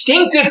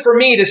instinctive for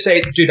me to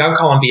say, dude, I'm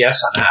calling BS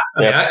on that.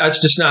 I mean, it's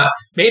just not,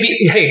 maybe,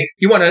 hey,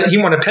 you want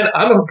to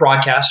I'm a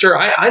broadcaster.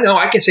 I know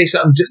I can say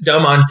something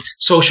dumb on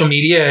social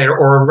media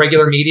or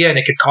regular media and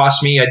it could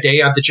cost me a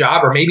day of the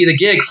job or maybe the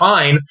gig.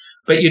 Fine.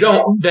 But you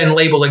don't then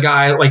label a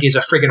guy like he's a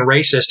friggin'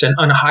 racist and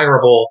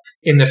unhireable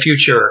in the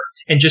future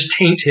and just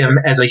taint him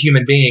as a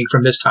human being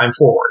from this time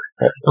forward.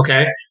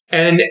 Okay.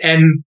 And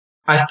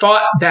I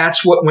thought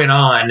that's what went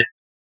on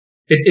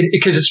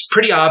because it's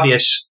pretty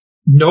obvious.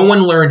 No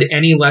one learned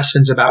any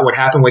lessons about what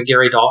happened with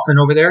Gary Dolphin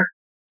over there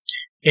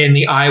in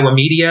the Iowa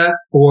media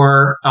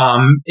or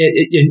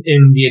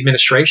in the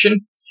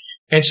administration.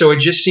 And so it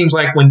just seems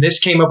like when this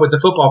came up with the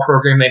football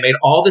program, they made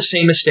all the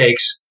same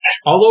mistakes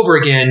all over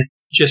again,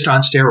 just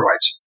on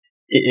steroids.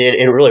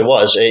 It really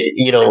was.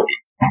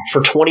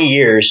 For 20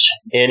 years,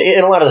 and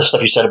a lot of the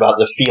stuff you said about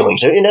the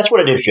feelings, and that's what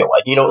it did feel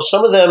like.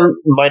 Some of them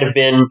might have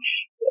been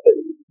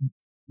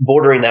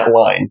bordering that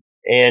line,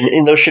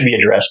 and those should be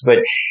addressed. But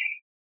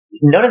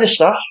none of this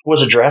stuff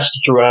was addressed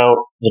throughout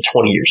the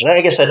 20 years. And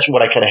I guess that's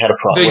what I kind of had a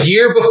problem with. The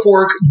year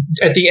before,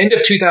 at the end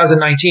of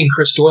 2019,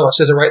 Chris Doyle, it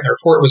says it right in the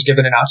report, was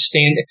given an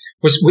outstanding,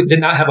 did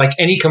not have like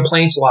any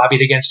complaints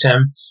lobbied against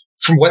him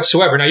from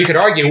whatsoever. Now, you could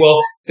argue, well,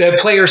 the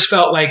players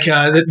felt like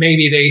that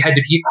maybe they had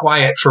to keep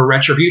quiet for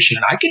retribution.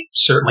 And I could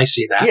certainly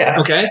see that. Yeah.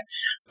 Okay.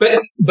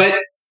 But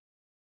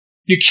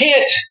you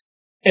can't,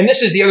 and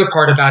this is the other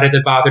part about it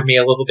that bothered me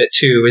a little bit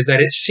too, is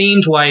that it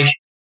seemed like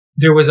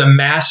there was a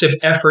massive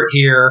effort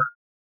here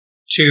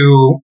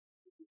to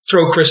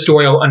throw Chris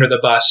Doyle under the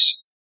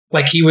bus.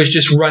 Like he was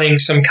just running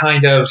some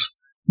kind of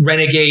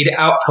renegade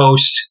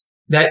outpost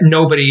that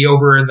nobody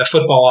over in the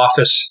football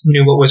office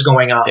knew what was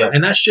going on. Yeah.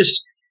 And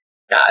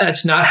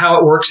that's not how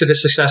it works at a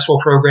successful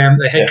program.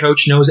 The head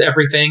coach knows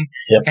everything.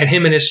 Yep. And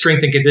him and his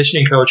strength and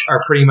conditioning coach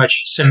are pretty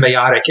much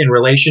symbiotic in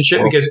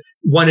relationship because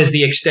one is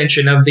the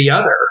extension of the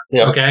other.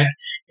 Yep. Okay.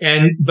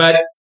 But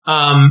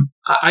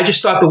I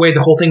just thought the way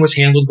the whole thing was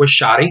handled was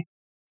shoddy.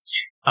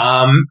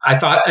 I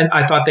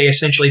thought they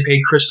essentially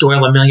paid Chris Doyle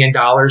 $1 million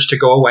to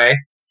go away.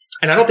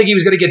 And I don't think he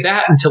was going to get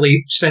that until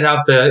he sent out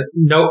the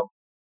note.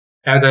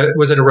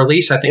 Was it a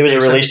release? I think it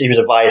was a release. He was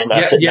advised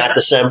not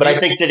to send. But I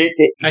think that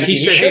he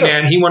said, "Hey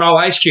man, he went all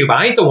Ice Cube.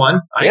 I ain't the one.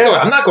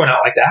 I'm not going out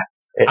like that.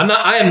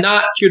 I am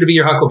not here to be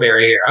your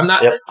Huckleberry here. I'm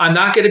not. Yep. I'm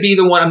not going to be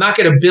the one. I'm not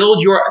going to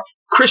build your."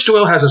 Chris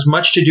Doyle has as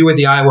much to do with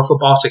the Iowa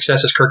football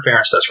success as Kirk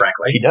Ferentz does,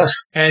 frankly. He does.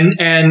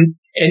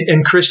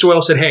 And Chris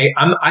Doyle said, "Hey,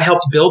 I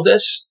helped build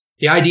this.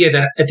 The idea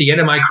that at the end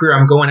of my career,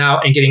 I'm going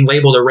out and getting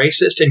labeled a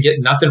racist and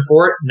getting nothing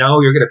for it. No,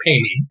 you're going to pay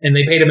me." And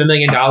they paid him $1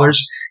 million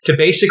to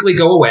basically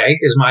go away,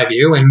 is my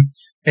view,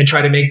 and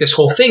try to make this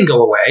whole thing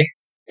go away.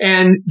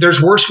 And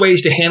there's worse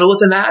ways to handle it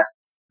than that.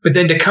 But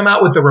then to come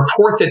out with the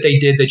report that they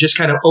did that just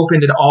kind of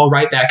opened it all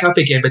right back up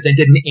again, but then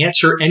didn't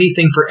answer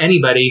anything for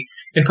anybody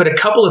and put a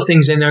couple of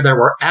things in there that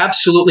were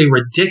absolutely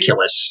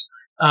ridiculous.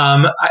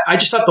 I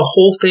just thought the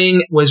whole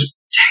thing was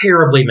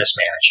terribly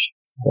mismanaged.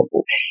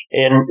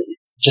 And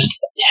just,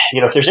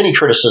 if there's any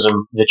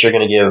criticism that you're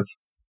going to give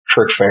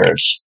Kirk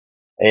Ferentz,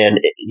 and,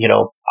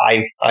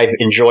 I've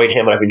enjoyed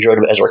him, and I've enjoyed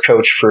him as our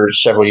coach for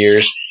several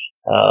years.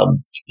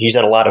 He's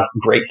done a lot of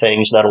great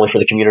things, not only for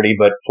the community,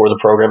 but for the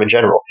program in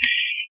general.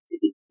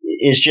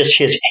 Is just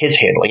his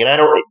handling.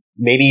 And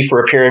maybe for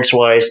appearance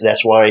wise,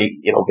 that's why,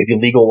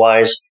 maybe legal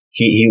wise,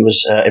 he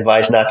was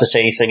advised not to say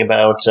anything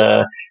about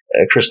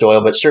Chris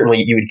Doyle, but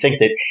certainly you would think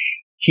that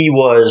he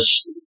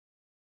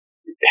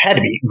had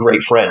to be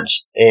great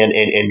friends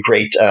and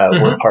great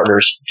work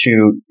partners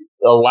to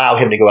allow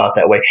him to go out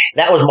that way.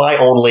 That was my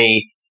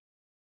only,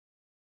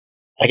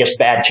 I guess,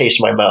 bad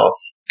taste in my mouth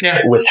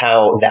with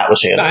how that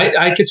was handled.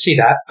 I could see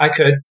that. I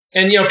could.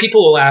 And,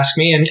 people will ask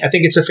me, and I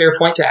think it's a fair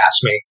point to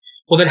ask me,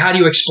 well, then how do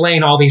you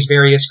explain all these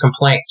various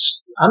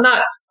complaints? I'm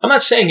not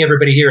saying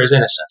everybody here is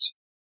innocent.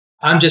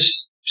 I'm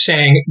just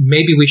saying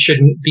maybe we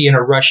shouldn't be in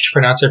a rush to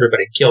pronounce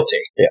everybody guilty.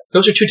 Yeah.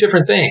 Those are two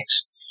different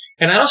things.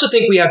 And I also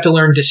think we have to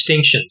learn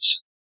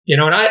distinctions.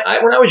 And I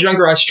when I was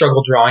younger, I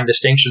struggled drawing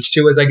distinctions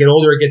too. As I get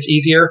older, it gets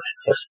easier.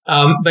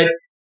 But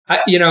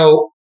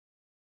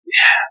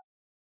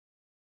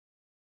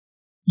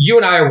you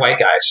and I are white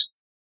guys.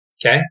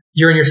 Okay.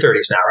 You're in your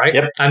 30s now, right?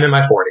 Yep. I'm in my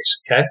 40s.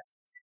 Okay.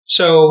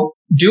 So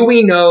do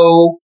we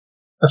know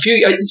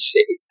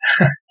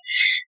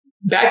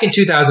back in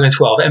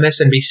 2012,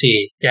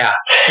 MSNBC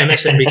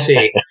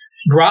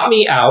brought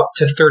me out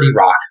to 30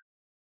 Rock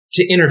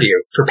to interview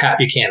for Pat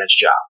Buchanan's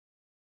job.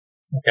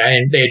 Okay.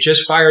 And they had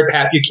just fired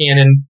Pat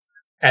Buchanan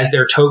as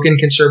their token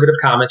conservative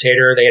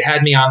commentator. They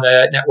had me on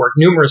the network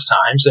numerous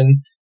times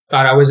and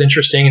thought I was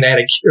interesting. And they had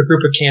a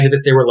group of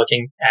candidates they were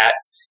looking at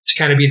to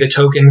kind of be the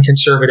token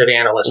conservative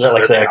analyst. Is that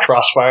like the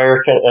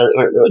Crossfire?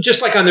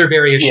 Just like on their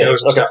various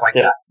shows and stuff like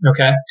that.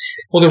 Okay.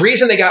 Well, the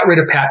reason they got rid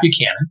of Pat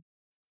Buchanan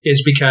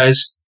is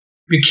because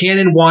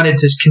Buchanan wanted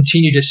to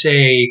continue to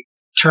say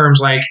terms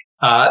like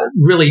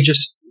really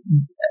just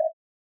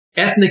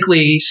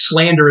ethnically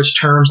slanderous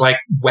terms like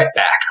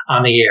wetback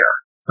on the air.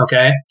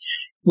 Okay.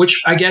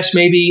 Which I guess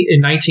maybe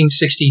in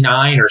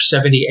 1969 or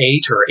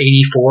 78 or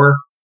 84,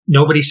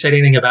 nobody said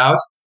anything about.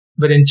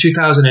 But in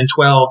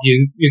 2012,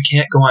 you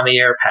can't go on the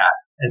air, Pat,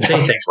 and say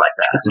things like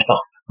that. No.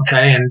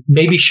 Okay, and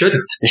maybe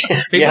shouldn't.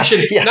 Maybe you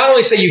should not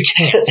only say you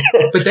can't,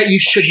 but that you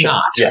should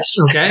not. Yes.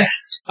 Okay.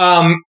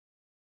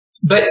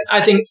 But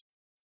I think,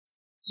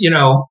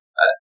 you're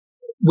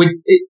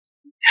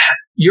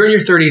in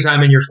your 30s,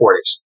 I'm in your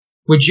 40s.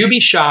 Would you be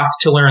shocked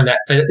to learn that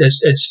a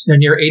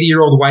near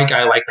 80-year-old white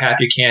guy like Pat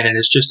Buchanan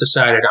has just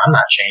decided, I'm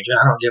not changing,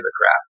 I don't give a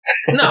crap?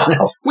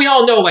 No. We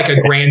all know like a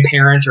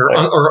grandparent or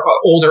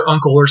older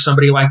uncle or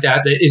somebody like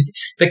that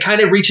that kind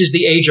of reaches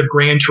the age of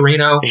Gran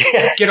Torino,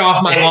 get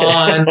off my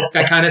lawn,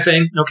 that kind of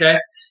thing, okay?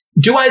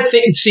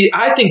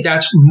 I think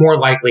that's more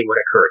likely what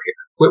occurred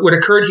here. What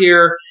occurred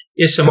here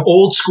is some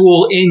old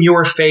school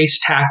in-your-face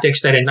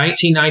tactics that in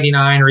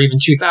 1999 or even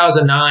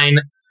 2009,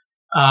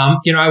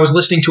 I was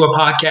listening to a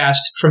podcast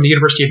from the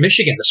University of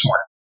Michigan this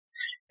morning,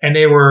 and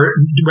they were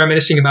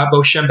reminiscing about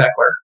Bo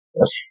Schembechler.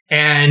 Yep.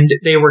 And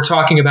they were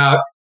talking about,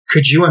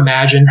 could you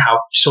imagine how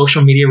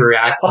social media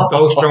react?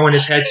 Bo throwing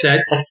his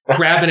headset,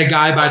 grabbing a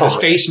guy by the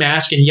face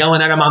mask and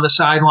yelling at him on the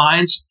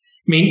sidelines.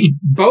 I mean,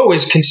 Bo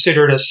is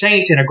considered a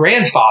saint and a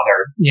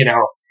grandfather,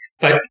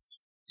 but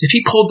if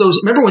he pulled those,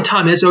 remember when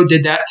Tom Izzo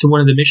did that to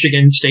one of the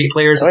Michigan State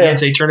players at the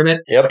NCAA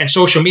tournament? Yep. And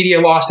social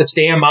media lost its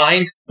damn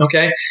mind.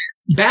 Okay.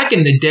 Back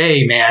in the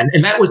day, man,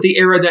 and that was the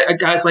era that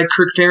guys like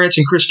Kirk Ferentz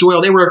and Chris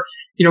Doyle, they were,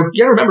 you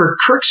got to remember,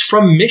 Kirk's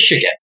from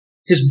Michigan.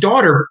 His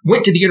daughter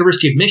went to the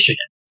University of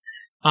Michigan.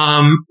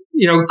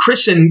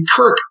 Chris and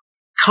Kirk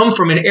come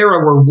from an era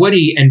where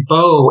Woody and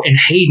Bo and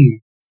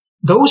Hayden,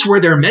 those were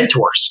their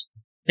mentors.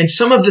 And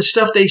some of the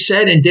stuff they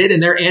said and did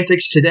in their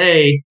antics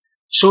today,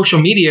 social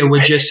media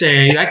would just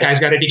say, that guy's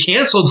got to be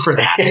canceled for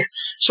that.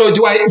 So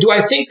do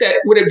I think that,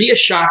 would it be a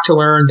shock to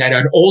learn that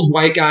an old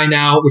white guy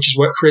now, which is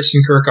what Chris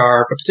and Kirk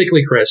are, but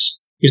particularly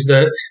Chris, He's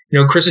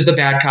Chris is the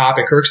bad cop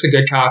and Kirk's the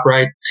good cop,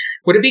 right?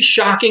 Would it be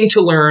shocking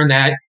to learn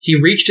that he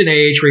reached an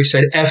age where he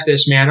said, F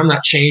this, man, I'm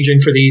not changing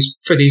for these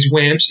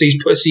wimps, these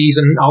pussies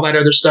and all that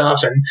other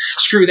stuff, and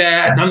screw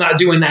that, and I'm not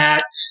doing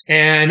that,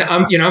 and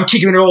I'm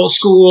keeping it old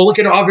school, look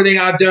at everything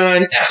I've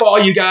done, F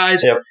all you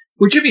guys. Yep.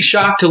 Would you be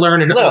shocked to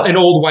learn an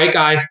old white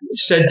guy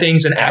said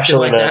things and acted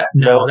like that?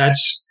 No,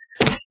 that's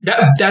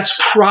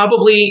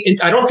probably,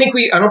 I don't think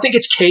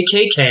it's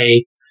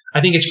KKK. I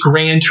think it's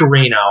Gran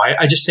Torino.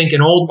 I just think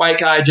an old white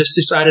guy just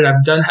decided I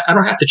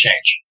don't have to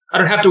change. I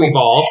don't have to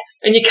evolve.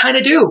 And you kind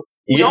of do.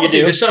 We all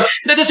do.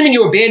 That doesn't mean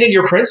you abandon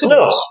your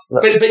principles.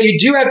 No. But you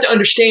do have to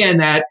understand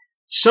that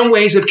some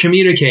ways of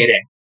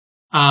communicating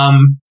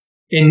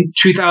in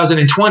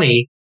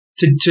 2020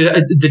 to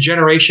the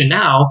generation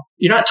now,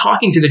 you're not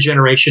talking to the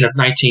generation of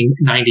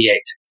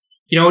 1998.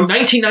 In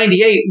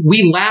 1998,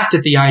 we laughed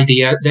at the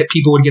idea that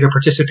people would get a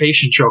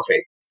participation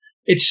trophy.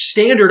 It's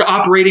standard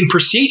operating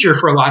procedure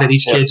for a lot of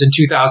these kids in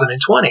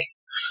 2020.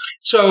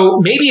 So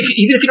maybe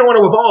even if you don't want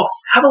to evolve,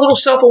 have a little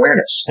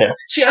self-awareness. Yeah.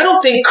 See, I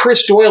don't think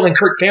Chris Doyle and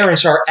Kirk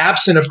Ferentz are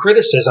absent of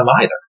criticism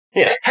either.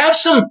 Yeah. Have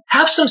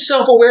some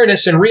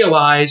self-awareness and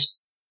realize,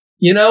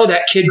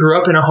 that kid grew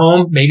up in a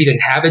home, maybe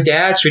didn't have a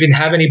dad, so he didn't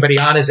have anybody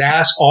on his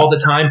ass all the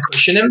time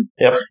pushing him.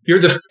 Yep.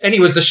 And he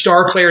was the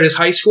star player at his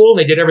high school, and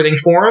they did everything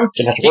for him.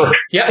 Didn't have to work.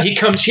 He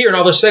comes here, and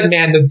all of a sudden,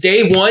 man, the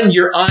day one,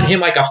 you're on him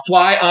like a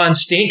fly on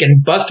stink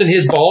and busting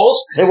his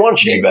balls. They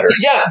want you to be better.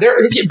 Yeah,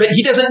 but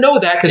he doesn't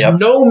know that because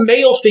no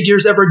male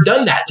figure's ever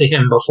done that to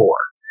him before.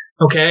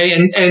 Okay,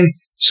 and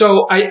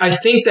so I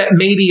think that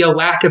maybe a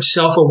lack of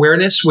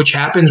self-awareness, which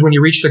happens when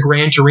you reach the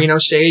Gran Torino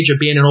stage of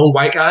being an old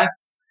white guy,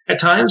 at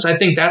times, I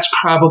think that's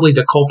probably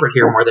the culprit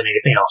here more than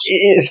anything else.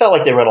 It felt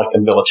like they ran like a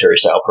military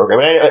style program.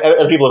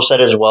 Other people have said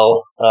as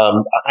well.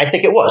 I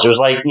think it was. It was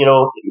like,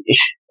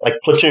 like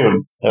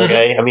Platoon.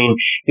 Okay. I mean,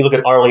 you look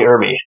at Arlie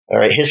Ermy. All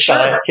right. His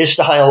style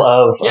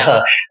of, you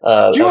have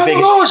the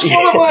lowest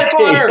form of life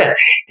on earth.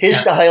 His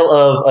style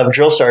of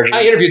drill sergeant.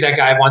 I interviewed that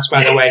guy once,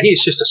 by the way. He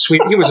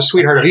was a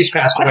sweetheart. He's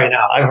passed away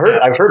now. I've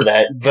heard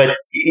that. But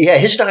yeah,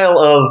 his style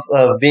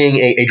of being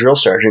a drill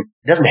sergeant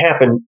doesn't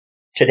happen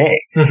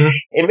today. Mm-hmm.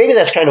 And maybe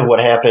that's kind of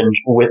what happened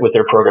with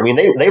their program. I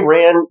mean, they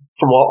ran,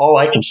 from all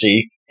I can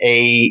see,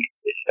 a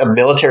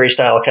military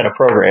style kind of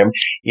program.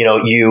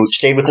 You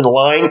stayed within the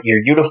line, your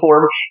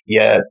uniform,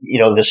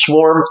 the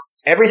swarm,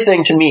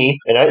 everything to me,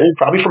 and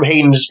probably from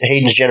Hayden's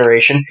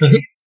generation, mm-hmm.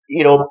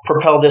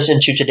 Propelled this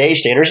into today's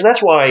standards. And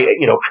that's why,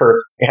 Kirk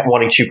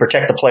wanting to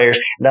protect the players,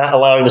 not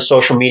allowing the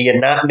social media,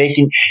 not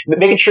making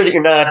sure that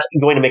you're not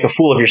going to make a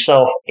fool of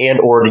yourself and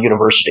or the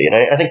university. And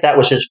I think that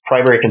was his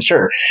primary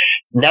concern.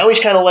 Now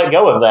he's kind of let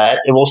go of that,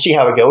 and we'll see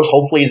how it goes.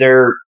 Hopefully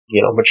they're,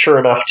 mature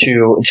enough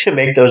to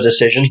make those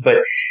decisions. But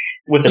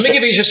let me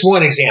give you just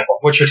one example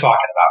of what you're talking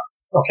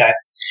about. Okay.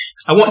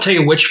 I won't tell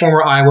you which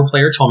former Iowa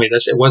player told me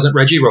this. It wasn't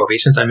Reggie Roby,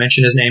 since I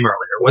mentioned his name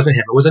earlier. It wasn't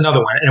him. It was another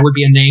one, and it would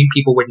be a name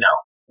people would know.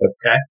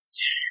 Okay.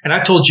 And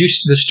I've told you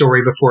this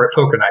story before at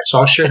Poker Night, so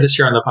I'll share this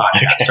here on the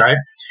podcast, right?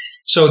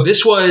 So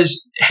this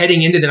was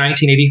heading into the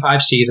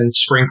 1985 season,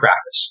 spring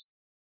practice.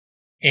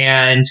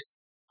 And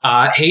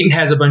Hayden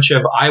has a bunch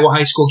of Iowa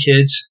high school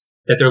kids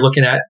that they're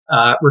looking at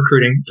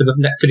recruiting for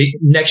the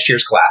next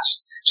year's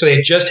class. So they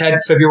had just had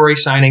February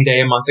signing day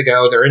a month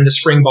ago. They're into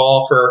spring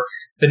ball for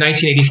the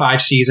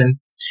 1985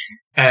 season.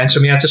 And so,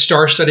 that's a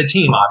star-studded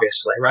team,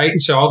 obviously, right?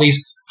 And so all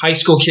these high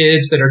school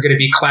kids that are going to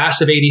be class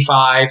of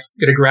 85,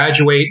 going to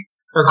graduate,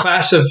 or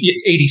class of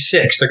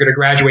 86, they're going to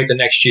graduate the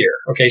next year.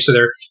 Okay, so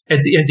they're at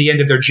the end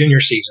of their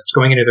junior seasons,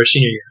 going into their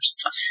senior years.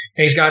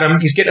 And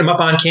he's getting them up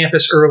on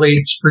campus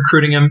early,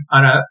 recruiting them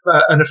on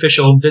an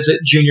official visit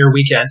junior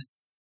weekend.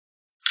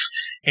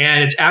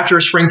 And it's after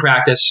a spring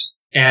practice.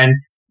 And,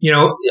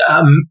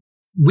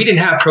 we didn't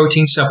have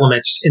protein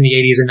supplements in the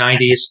 80s and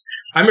 90s.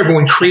 I remember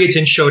when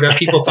creatine showed up,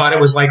 people thought it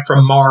was like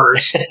from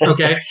Mars.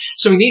 Okay.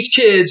 So these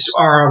kids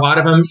are, a lot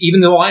of them,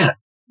 even the linemen,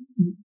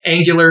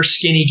 angular,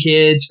 skinny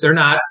kids. They're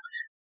not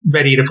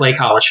ready to play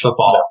college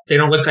football. No. They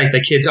don't look like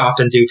the kids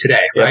often do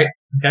today. Yep. Right.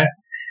 Okay.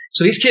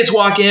 So these kids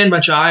walk in,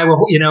 bunch of Iowa,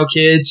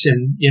 kids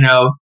and,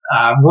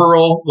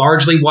 rural,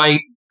 largely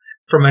white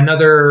from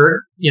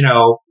another,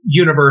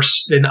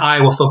 universe than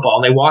Iowa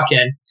football. And they walk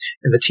in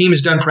and the team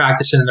is done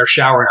practicing and they're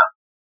showering up.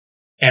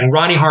 And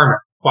Ronnie Harmon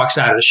walks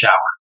out of the shower.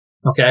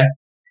 Okay.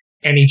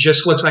 And he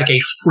just looks like a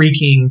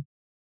freaking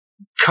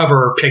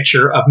cover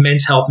picture of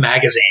Men's Health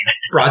magazine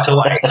brought to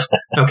life.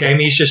 Okay.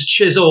 He's just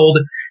chiseled.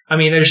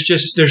 There's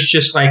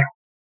just like,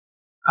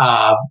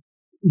 I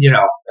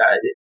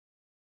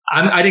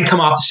didn't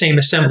come off the same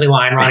assembly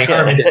line Ronnie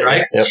Harmon did,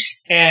 right? Yep.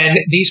 And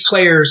these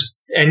players,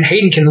 and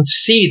Hayden can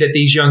see that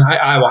these young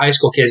Iowa high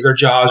school kids, their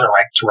jaws are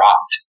like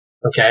dropped.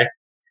 Okay.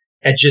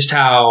 And just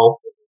how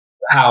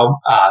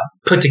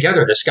put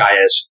together this guy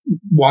is,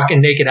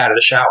 walking naked out of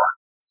the shower.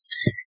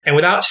 And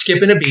without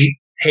skipping a beat,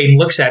 Hayden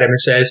looks at him and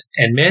says,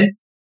 "And men,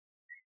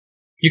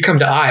 you come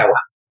to Iowa.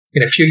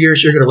 In a few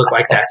years, you're going to look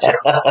like that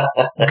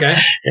too." Okay?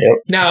 Yep.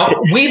 Now,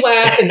 we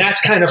laugh, and that's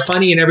kind of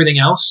funny and everything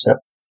else. Yep.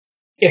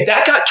 If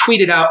that got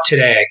tweeted out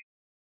today,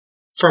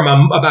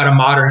 about a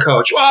modern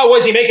coach. Well,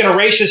 was he making a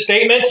racist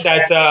statement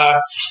that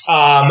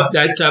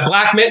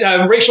black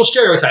men, racial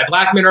stereotype,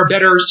 black men are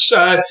better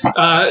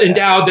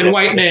endowed than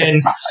white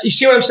men? You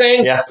see what I'm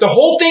saying? Yeah. The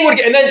whole thing would,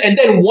 and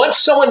then once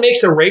someone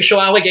makes a racial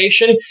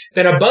allegation,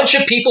 then a bunch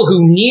of people who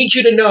need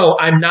you to know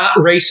I'm not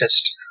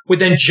racist would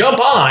then jump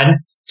on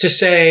to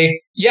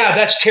say, yeah,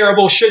 that's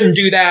terrible, shouldn't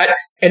do that.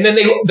 And then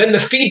the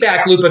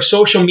feedback loop of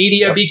social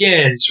media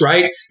begins,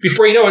 right?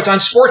 Before you know it's on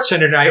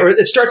SportsCenter tonight, or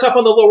it starts off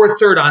on the lower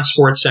third on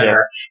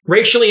SportsCenter.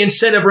 Racially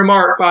insensitive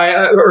remark by,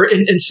 or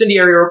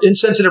incendiary or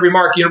insensitive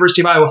remark,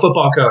 University of Iowa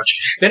football coach.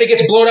 Then it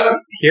gets blown up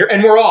here,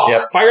 and we're off.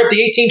 Fire up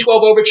the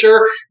 1812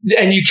 overture,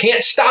 and you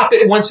can't stop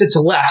it once it's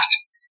left.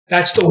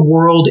 That's the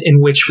world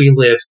in which we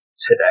live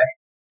today.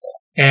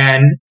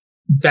 And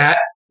that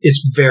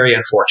is very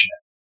unfortunate.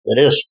 It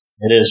is.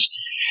 It is.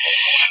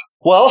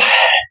 Well,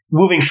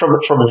 moving from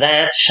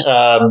that,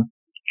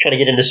 kind of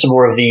get into some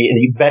more of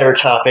the better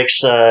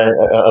topics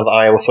of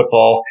Iowa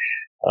football.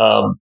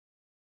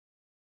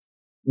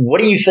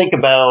 What do you think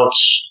about,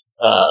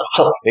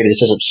 maybe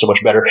this isn't so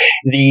much better,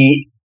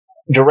 the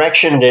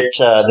direction that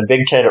the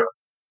Big Ten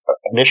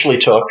initially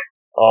took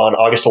on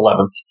August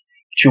 11th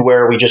to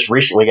where we just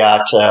recently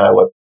got,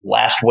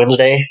 last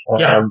Wednesday?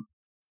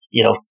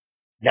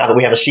 Now that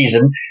we have a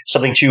season,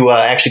 something to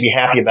actually be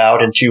happy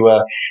about and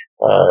to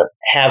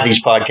have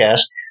these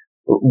podcasts.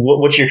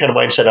 What's your kind of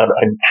mindset on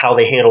how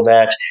they handled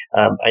that?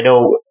 I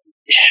know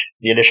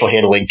the initial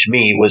handling to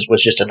me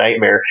was just a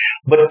nightmare,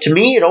 but to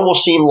me it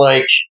almost seemed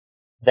like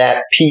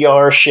that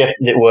PR shift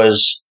that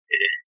was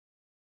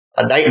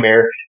a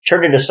nightmare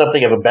turned into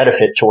something of a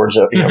benefit towards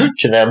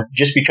to them,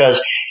 just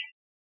because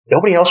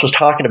nobody else was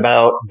talking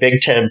about Big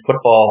Ten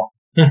football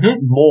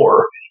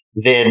more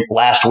than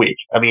last week.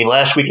 I mean,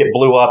 last week it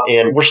blew up,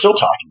 and we're still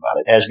talking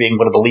about it as being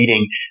one of the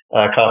leading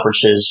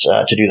conferences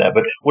to do that.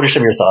 But what are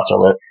some of your thoughts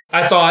on that?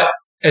 I thought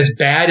as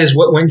bad as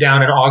what went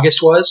down in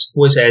August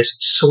was as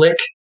slick,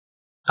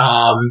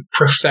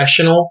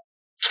 professional,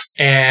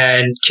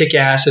 and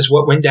kick-ass as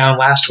what went down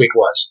last week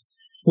was,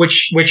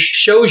 which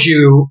shows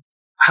you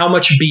how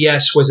much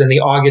BS was in the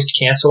August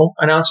cancel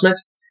announcement.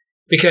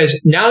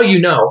 Because now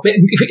in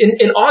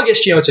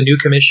August, it's a new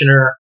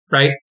commissioner,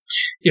 right?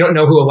 You don't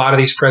know who a lot of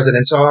these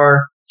presidents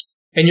are.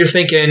 And you're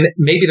thinking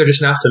maybe they're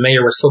just not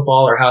familiar with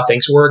football or how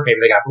things work. Maybe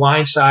they got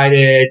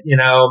blindsided.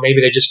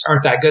 Maybe they just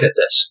aren't that good at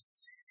this.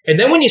 And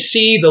then when you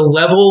see the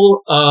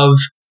level of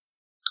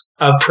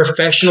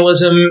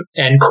professionalism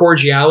and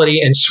cordiality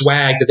and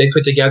swag that they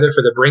put together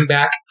for the Bring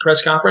Back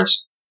press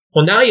conference,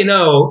 well, now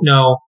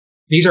no,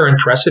 these are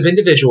impressive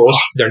individuals.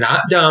 They're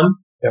not dumb.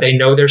 Yep. They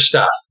know their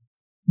stuff.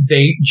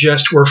 They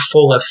just were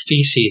full of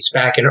feces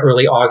back in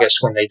early August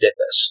when they did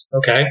this.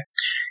 Okay.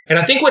 And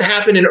I think what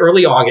happened in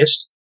early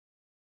August,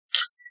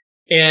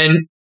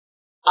 and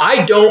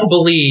I don't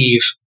believe,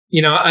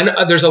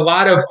 there's a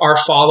lot of our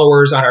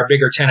followers on our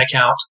Bigger Ten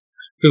account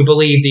who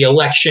believe the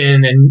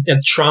election and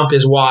Trump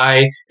is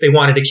why they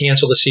wanted to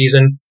cancel the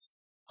season.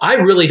 I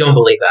really don't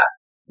believe that.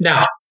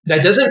 Now,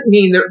 that doesn't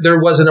mean there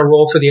wasn't a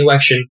role for the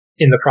election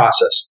in the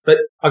process, but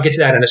I'll get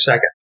to that in a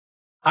second.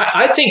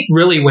 I think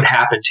really what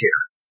happened here,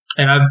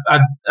 and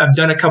I've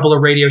done a couple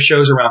of radio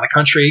shows around the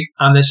country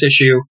on this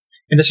issue,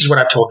 and this is what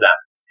I've told them.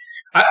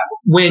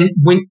 When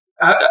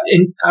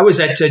I was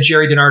at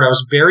Jerry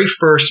DiNardo's very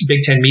first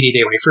Big Ten Media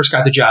Day when he first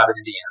got the job in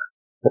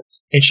Indiana,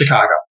 in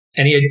Chicago,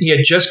 and he had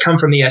just come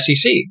from the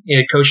SEC. He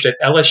had coached at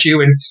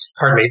LSU and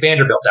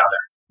Vanderbilt down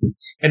there.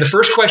 And the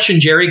first question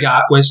Jerry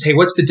got was, "Hey,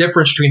 what's the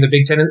difference between the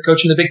Big Ten and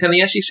coaching the Big Ten and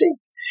the SEC?"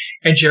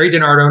 And Jerry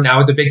DiNardo, now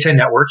with the Big Ten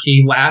Network,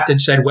 he laughed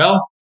and said,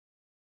 "Well,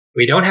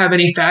 we don't have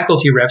any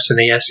faculty reps in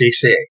the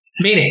SEC,"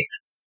 meaning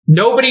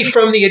nobody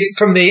from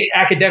the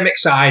academic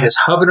side is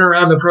hovering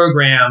around the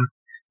program,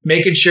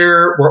 making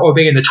sure we're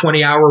obeying the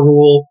 20-hour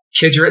rule.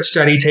 Kids are at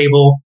study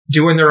table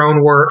doing their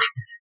own work.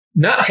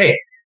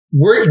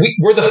 We're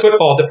the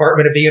football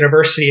department of the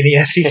university in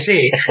the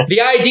SEC.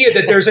 The idea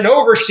that there's an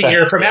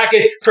overseer from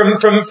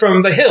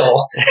the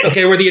Hill,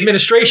 okay, where the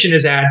administration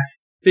is at,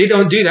 they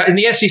don't do that. In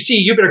the SEC,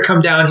 you better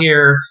come down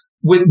here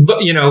with,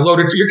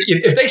 loaded for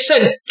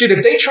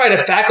if they try to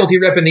faculty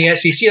rep in the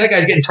SEC, that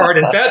guy's getting tarred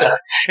and feathered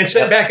and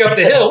sent back up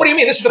the hill. What do you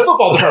mean? This is the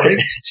football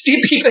department.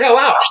 Steve, keep the hell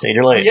out. Stay in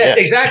your lane. Yeah,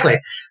 exactly.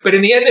 But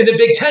in the end, in the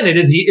Big Ten,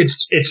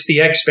 it's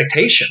the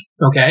expectation.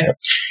 Okay. Yep.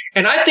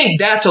 And I think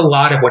that's a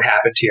lot of what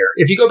happened here.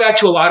 If you go back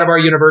to a lot of our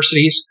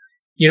universities,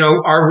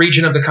 our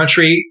region of the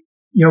country,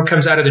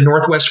 comes out of the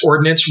Northwest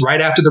Ordinance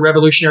right after the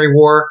Revolutionary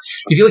War.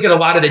 If you look at a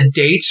lot of the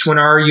dates when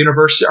our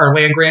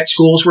land grant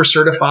schools were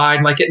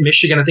certified, like at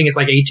Michigan, I think it's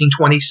like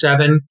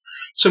 1827.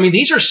 So,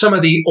 these are some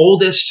of the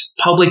oldest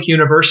public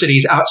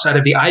universities outside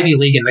of the Ivy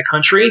League in the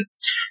country.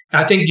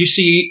 I think you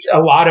see a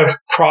lot of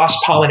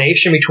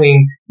cross-pollination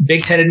between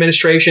Big Ten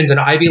administrations and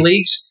Ivy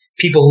Leagues.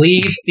 People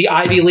leave the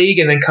Ivy League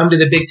and then come to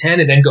the Big Ten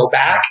and then go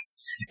back.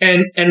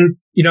 And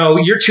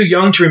you're too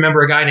young to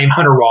remember a guy named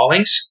Hunter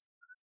Rawlings.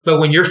 But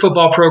when your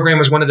football program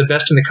was one of the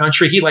best in the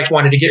country, he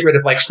wanted to get rid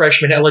of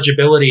freshman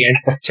eligibility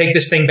and take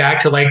this thing back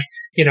to the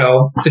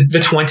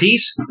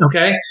 20s.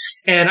 Okay.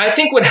 And I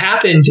think what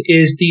happened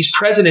is these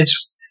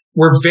presidents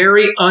were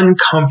very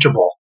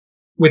uncomfortable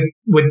with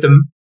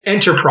the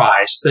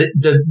enterprise,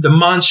 the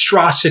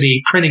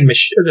monstrosity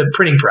the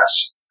printing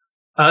press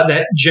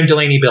that Jim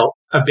Delaney built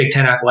of Big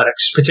Ten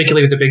athletics,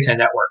 particularly with the Big Ten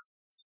Network.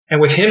 And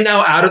with him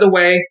now out of the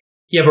way,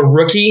 you have a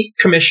rookie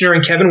commissioner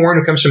in Kevin Warren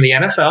who comes from the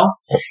NFL.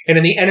 And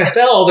in the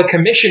NFL, the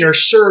commissioner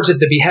serves at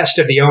the behest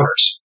of the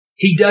owners.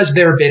 He does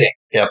their bidding.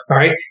 Yep. All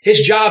right. His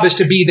job is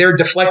to be their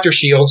deflector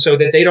shield so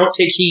that they don't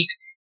take heat,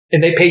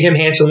 and they pay him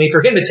handsomely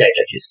for him to take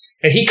it.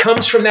 And he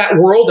comes from that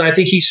world. And I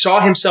think he saw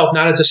himself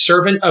not as a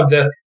servant of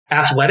the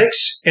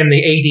athletics and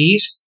the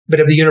ADs, but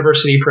of the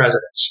university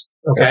presidents.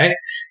 Okay. Yep.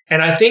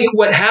 And I think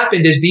what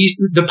happened is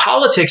the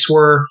politics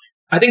were,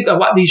 I think a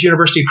lot of these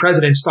university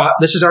presidents thought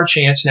this is our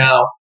chance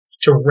now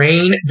to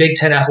rein Big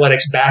Ten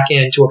athletics back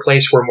into a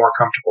place we're more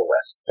comfortable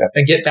with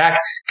and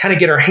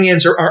get our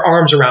hands or our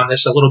arms around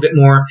this a little bit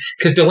more,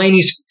 because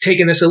Delaney's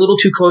taken this a little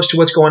too close to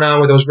what's going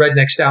on with those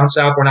rednecks down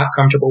south we're not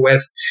comfortable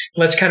with.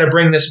 Let's kind of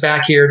bring this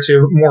back here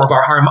to more of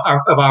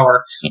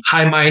our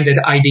high-minded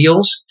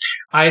ideals.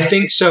 I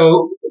think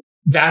so.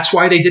 That's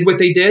why they did what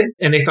they did.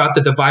 And they thought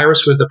that the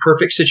virus was the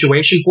perfect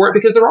situation for it,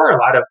 because there are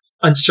a lot of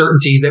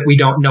uncertainties that we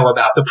don't know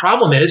about. The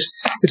problem is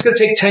it's going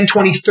to take 10,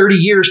 20, 30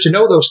 years to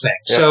know those things.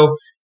 Yeah. So,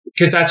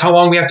 because that's how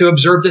long we have to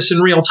observe this in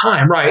real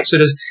time, right? So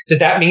does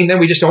that mean that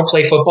we just don't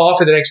play football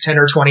for the next 10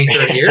 or 20,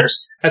 30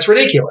 years? That's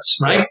ridiculous,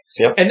 right?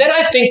 Yep. And then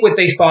I think what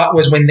they thought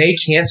was when they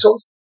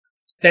canceled,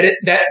 I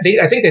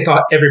think they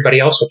thought everybody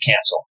else would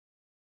cancel.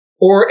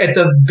 Or at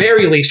the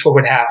very least, what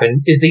would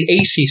happen is the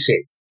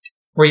ACC,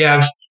 where you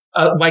have,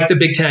 like the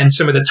Big Ten,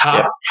 some of the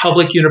top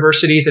public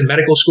universities and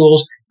medical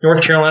schools.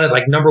 North Carolina is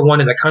number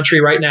 1 in the country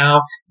right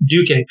now.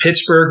 Duke and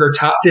Pittsburgh are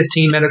top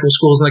 15 medical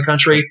schools in the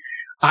country.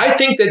 I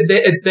think that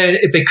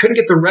if they couldn't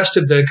get the rest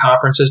of the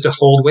conferences to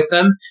fold with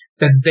them,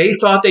 that they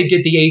thought they'd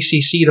get the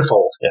ACC to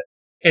fold. Yeah.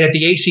 And if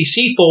the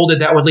ACC folded,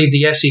 that would leave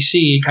the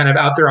SEC kind of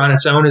out there on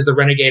its own as the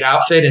renegade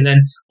outfit. And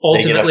then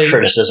ultimately,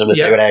 criticism that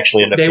they would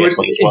actually end up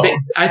canceling as well.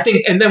 I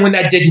think, and then when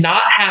that did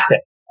not happen,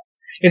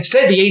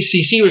 instead the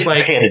ACC was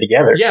banded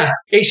together. Yeah.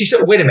 ACC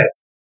said, wait a minute.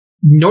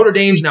 Notre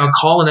Dame's now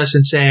calling us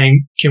and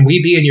saying, can we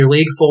be in your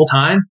league full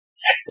time?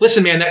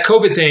 Listen, man, that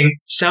COVID thing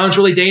sounds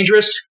really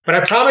dangerous, but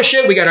I promise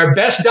you, we got our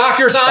best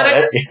doctors on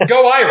it. Yeah.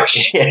 Go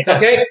Irish. Yeah.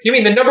 Okay? You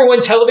mean the number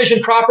 1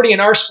 television property in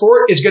our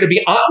sport is going to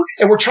be on,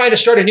 and we're trying to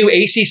start a new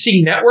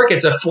ACC network.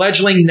 It's a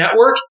fledgling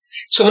network.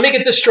 So let me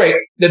get this straight.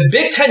 The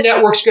Big Ten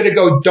network's going to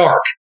go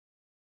dark.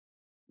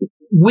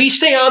 We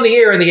stay on the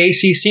air in the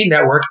ACC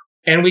network,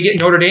 and we get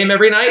Notre Dame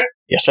every night.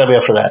 Yes, I'll be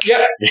up for that. Yep.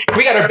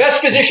 We got our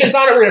best physicians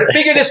on it. We're going to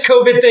figure this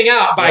COVID thing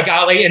out, by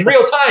golly, in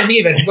real time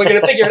even. We're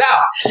going to figure it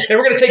out. And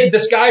we're going to take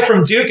this guy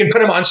from Duke and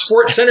put him on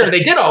Sports Center.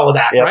 They did all of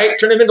that, right?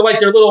 Turn him into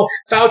their little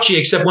Fauci,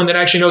 except one that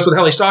actually knows what the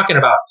hell he's talking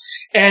about.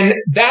 And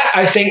that,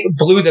 I think,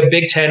 blew the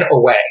Big Ten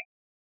away.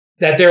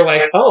 That they're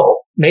like, oh,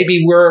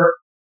 maybe we're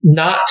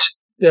not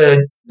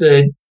the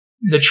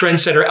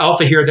trendsetter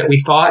alpha here that we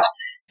thought.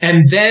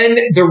 And then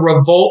the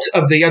revolt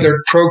of the other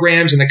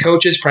programs and the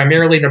coaches,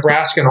 primarily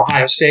Nebraska and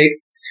Ohio State.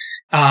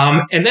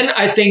 And then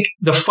I think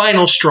the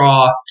final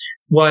straw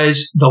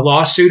was the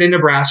lawsuit in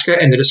Nebraska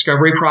and the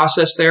discovery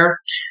process there.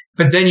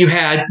 But then you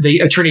had the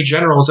attorney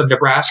generals of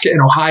Nebraska and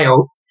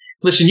Ohio.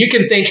 Listen, you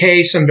can think,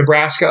 hey, some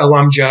Nebraska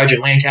alum judge in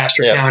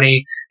Lancaster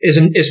County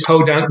is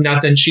podunk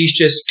nothing. She's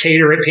just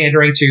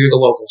pandering to the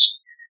locals.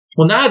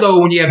 Well, now, though,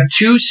 when you have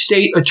 2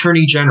 state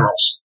attorney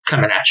generals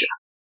coming at you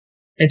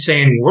and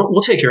saying,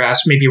 we'll take your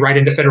ass maybe right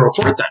into federal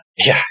court then.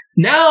 Yeah.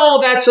 Now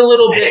that's a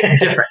little bit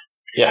different.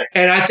 Yeah.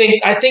 And I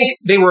think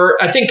they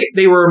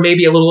were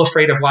maybe a little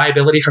afraid of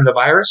liability from the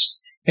virus.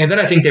 And then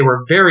I think they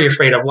were very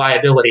afraid of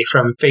liability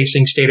from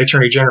facing state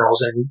attorney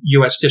generals and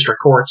U.S. district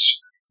courts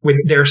with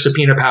their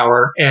subpoena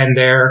power and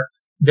their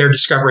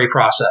discovery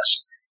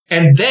process.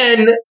 And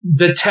then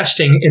the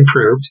testing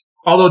improved,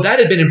 although that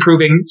had been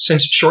improving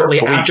since shortly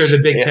after the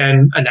Big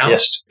Ten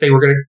announced they were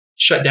going to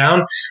shut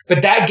down.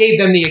 But that gave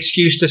them the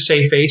excuse to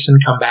save face and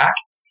come back.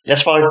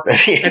 That's fine.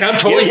 And I'm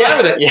totally fine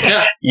with it.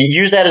 Yeah.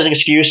 You use that as an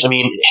excuse. I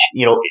mean,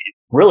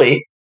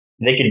 really,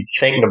 they could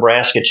thank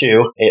Nebraska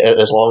too,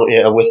 as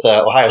long with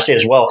Ohio State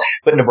as well.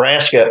 But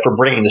Nebraska for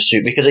bringing the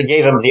suit, because it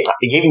gave them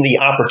the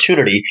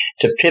opportunity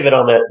to pivot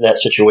on that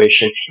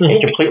situation and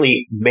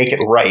completely make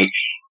it right.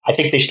 I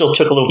think they still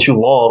took a little too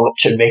long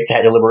to make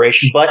that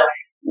deliberation. But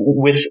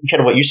with kind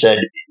of what you said,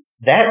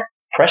 that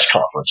press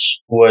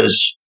conference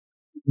was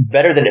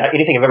better than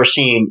anything I've ever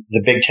seen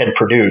the Big Ten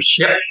produce.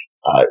 Yep.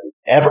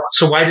 Ever.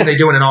 So why did they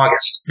do it in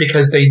August?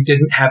 Because they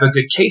didn't have a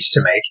good case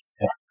to make.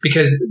 Yeah.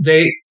 Because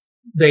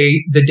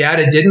the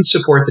data didn't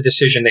support the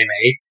decision they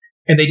made,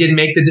 and they didn't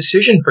make the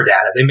decision for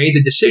data. They made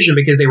the decision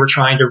because they were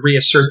trying to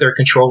reassert their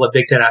control of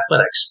Big Ten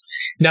athletics.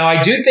 Now,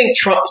 I do think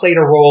Trump played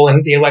a role,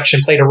 and the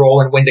election played a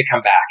role in when to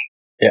come back.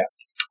 Yeah.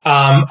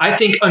 I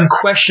think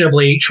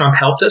unquestionably Trump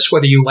helped us,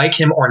 whether you like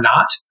him or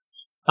not.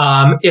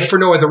 if for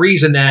no other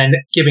reason than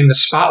giving the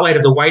spotlight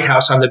of the White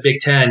House on the Big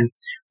Ten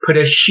put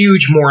a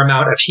huge more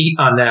amount of heat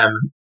on them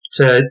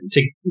to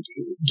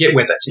get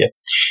with it.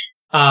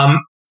 Yeah.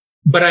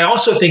 But I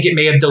also think it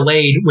may have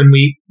delayed when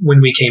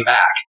we came back.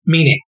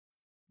 Meaning,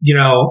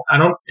 I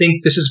don't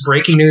think this is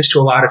breaking news to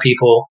a lot of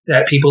people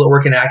that people that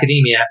work in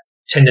academia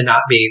tend to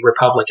not be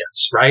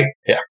Republicans, right?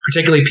 Yeah.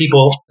 Particularly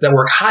people that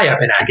work high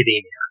up in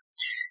academia.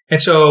 And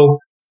so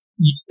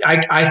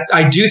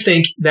I do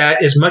think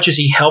that as much as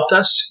he helped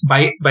us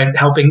by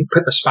helping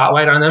put the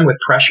spotlight on them with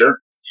pressure,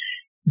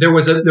 there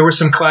was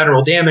some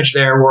collateral damage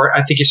there where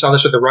I think you saw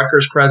this with the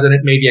Rutgers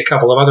president, maybe a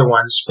couple of other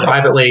ones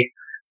privately.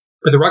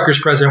 But the Rutgers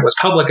president was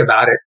public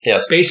about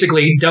it,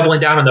 basically doubling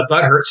down on the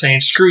butthurt, saying,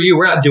 "Screw you,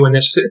 we're not doing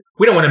this.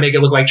 We don't want to make it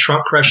look like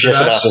Trump pressured us."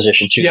 Just in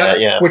opposition to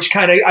that, Which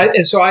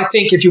and so I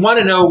think if you want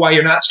to know why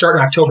you're not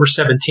starting October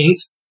 17th,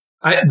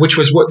 which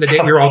was what the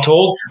date we were all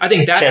told, I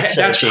think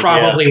that's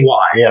probably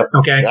why. Yeah.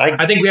 Okay.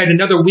 I think we had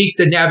another week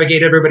to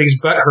navigate everybody's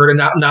butthurt and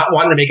not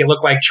wanting to make it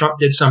look like Trump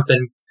did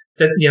something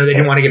that they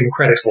didn't want to give him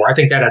credit for. I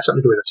think that had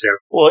something to do with it too.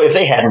 Well, if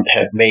they hadn't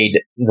have made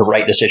the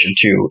right decision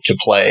to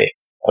play,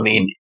 I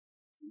mean,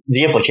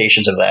 the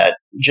implications of that,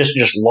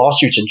 just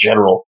lawsuits in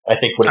general, I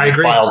think would have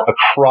been filed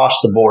across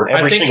the board,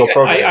 every single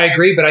program. I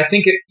agree, but I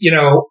think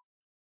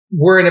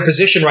we're in a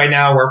position right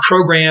now where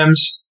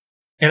programs,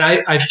 and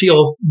I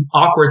feel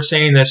awkward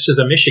saying this as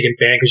a Michigan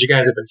fan because you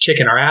guys have been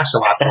kicking our ass a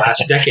lot the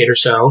last decade or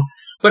so,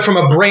 but from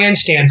a brand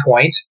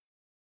standpoint,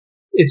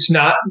 it's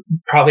not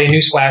probably a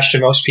newsflash to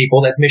most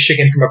people that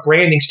Michigan, from a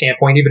branding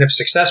standpoint, even if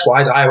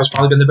success-wise, Iowa's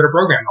probably been the better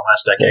program in the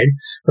last decade.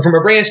 But from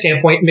a brand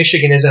standpoint,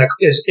 Michigan is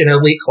in an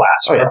elite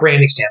class from a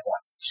branding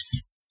standpoint.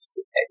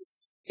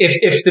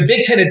 If the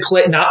Big Ten had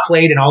not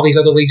played and all these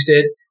other leagues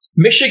did,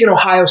 Michigan,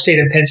 Ohio State,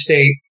 and Penn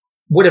State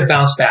would have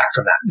bounced back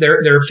from that.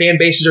 Their fan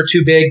bases are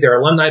too big. Their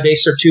alumni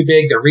bases are too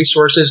big. Their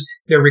resources,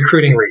 their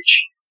recruiting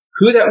reach.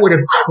 Who that would have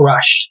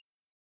crushed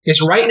is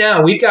right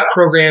now we've got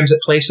programs at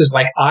places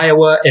like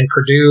Iowa and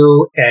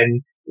Purdue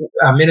and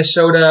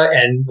Minnesota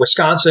and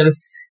Wisconsin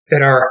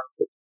that are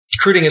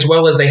recruiting as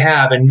well as they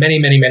have in many,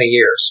 many, many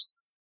years.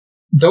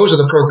 Those are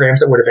the programs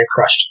that would have been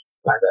crushed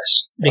by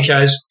this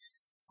because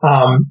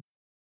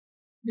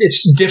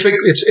it's difficult.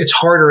 It's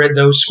harder at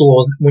those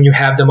schools when you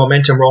have the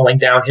momentum rolling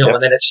downhill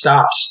and then it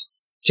stops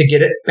to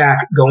get it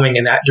back going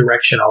in that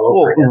direction all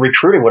over again.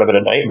 Recruiting would have been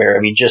a nightmare. I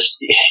mean, just,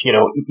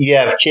 you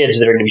have kids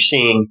that are going to be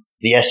seeing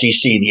the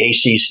SEC, the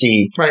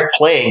ACC,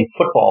 playing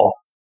football,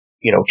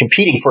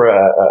 competing for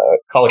a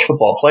college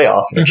football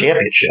playoff and a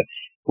championship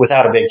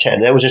without a Big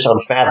Ten. That was just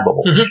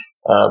unfathomable.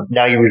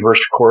 Now you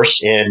reversed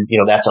course and,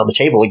 that's on the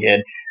table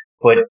again.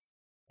 But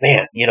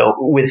man,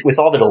 with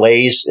all the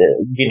delays,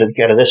 getting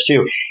out of this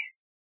too,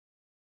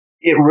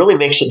 it really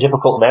makes it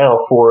difficult now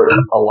for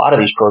a lot of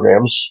these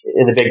programs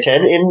in the Big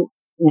Ten, and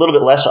a little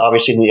bit less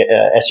obviously in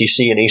the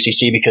SEC and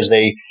ACC because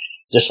they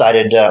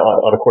decided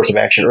on a course of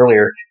action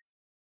earlier,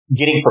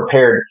 getting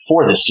prepared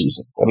for this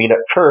season. I mean,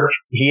 Kirk,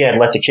 he had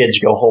let the kids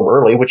go home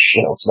early, which,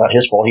 it's not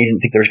his fault. He didn't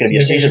think there was going to be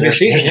a season.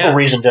 There's no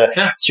reason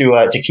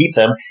to keep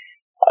them.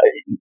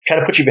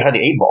 Kind of put you behind the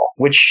eight ball,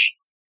 which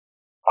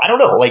I don't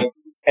know. Like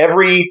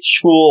every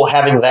school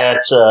having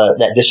that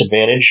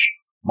disadvantage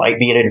might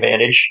be an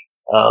advantage.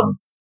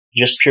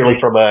 Just purely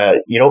from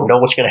you don't know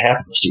what's going to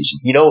happen this season.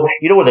 You know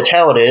where the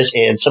talent is,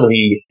 and some of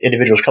the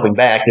individuals coming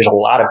back. There's a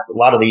lot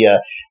of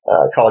the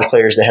college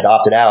players that had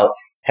opted out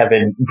have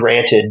been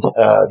granted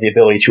the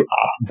ability to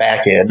opt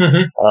back in.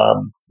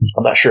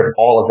 I'm not sure if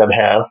all of them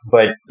have,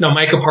 but no,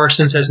 Micah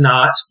Parsons has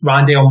not.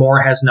 Rondale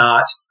Moore has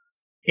not.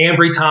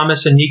 Ambry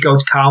Thomas and Nico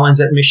Collins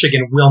at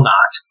Michigan will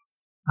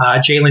not.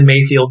 Jalen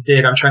Mayfield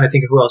did. I'm trying to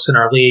think of who else in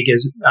our league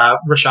is.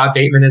 Rashad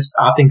Bateman is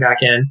opting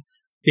back in.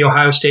 The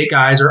Ohio State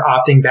guys are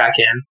opting back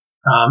in.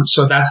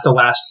 So that's the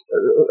last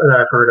that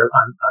I've heard of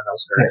on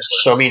those various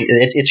lists. So I mean,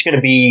 it's going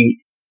to be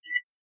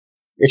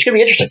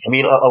interesting. I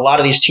mean, a lot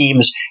of these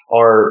teams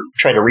are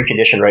trying to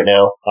recondition right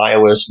now.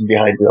 Iowa's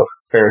behind.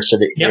 Ferentz said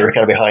they were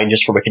kind of behind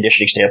just from a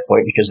conditioning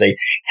standpoint because they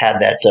had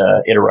that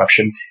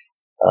interruption.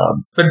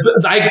 But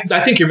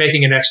I think you're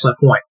making an excellent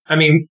point. I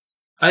mean,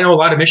 I know a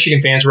lot of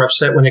Michigan fans were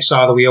upset when they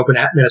saw that we opened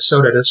at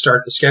Minnesota to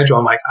start the schedule.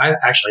 I'm like, I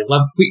actually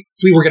love.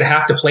 We were going to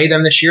have to play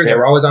them this year. They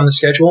were always on the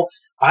schedule.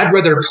 I'd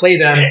rather play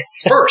them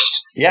first.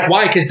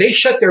 Why? Because they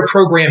shut their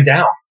program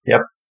down.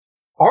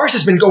 Ours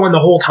has been going the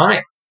whole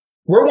time.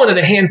 We're one of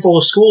the handful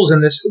of schools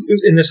in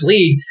this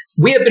league.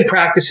 We have been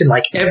practicing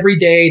like every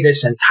day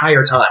this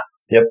entire time.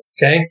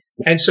 Okay.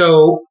 And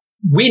so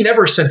we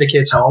never sent the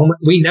kids home.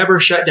 We never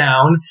shut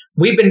down.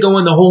 We've been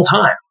going the whole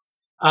time.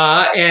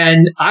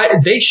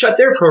 They shut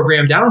their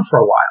program down for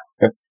a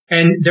while.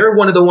 And they're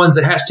one of the ones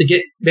that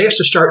they have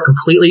to start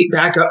completely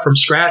back up from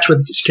scratch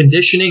with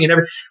conditioning and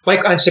everything.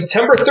 Like on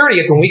September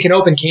 30th, when we can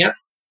open camp,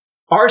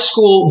 our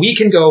school, we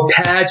can go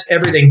pads,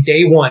 everything,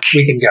 day one,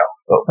 we can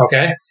go.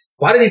 Okay.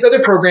 A lot of these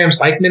other programs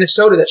like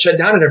Minnesota that shut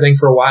down and everything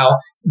for a while,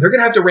 they're going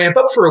to have to ramp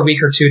up for a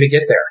week or two to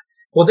get there.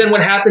 Well, then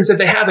what happens if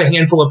they have a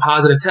handful of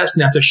positive tests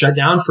and have to shut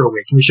down for a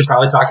week? And we should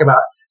probably talk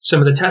about some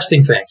of the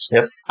testing things.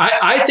 Yep.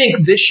 I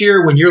think this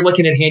year, when you're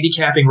looking at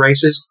handicapping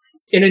races,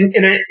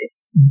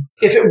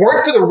 if it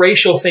weren't for the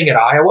racial thing at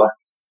Iowa,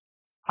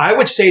 I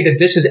would say that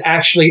this is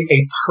actually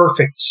a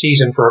perfect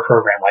season for a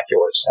program like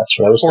yours. That's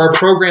what I was Or a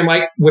program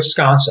like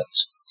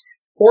Wisconsin's.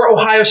 Or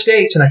Ohio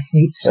State's, and I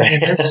hate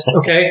saying this,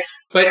 okay?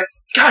 But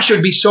gosh, it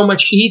would be so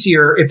much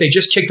easier if they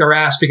just kicked our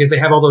ass because they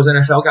have all those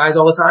NFL guys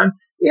all the time.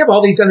 We have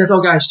all these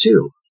NFL guys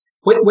too.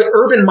 What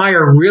Urban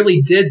Meyer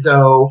really did,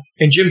 though,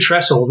 and Jim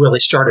Tressel really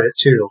started it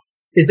too,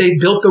 is they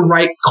built the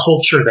right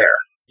culture there.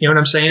 You know what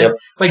I'm saying? Yep.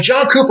 Like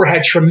John Cooper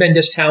had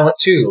tremendous talent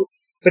too,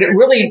 but it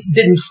really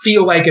didn't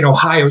feel like an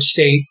Ohio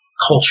State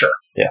culture.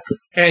 Yeah.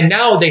 And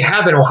now they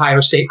have an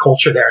Ohio State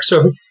culture there.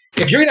 So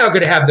if you're now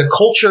going to have the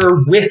culture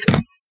with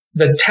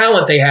the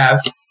talent they have,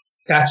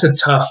 that's a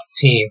tough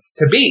team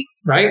to beat,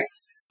 right?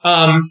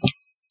 And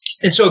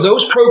so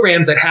those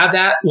programs that have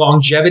that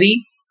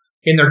longevity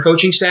in their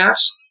coaching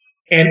staffs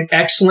and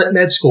excellent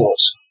med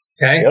schools,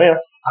 okay? Yeah.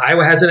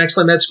 Iowa has an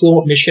excellent med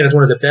school. Michigan is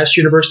one of the best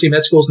university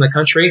med schools in the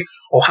country.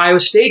 Ohio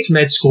State's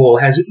med school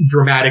has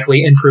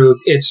dramatically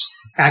improved its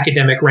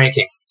academic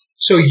ranking.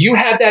 So you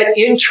have that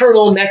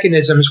internal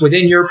mechanisms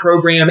within your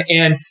program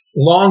and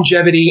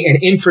longevity and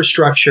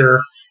infrastructure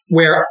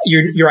where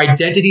your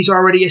identity's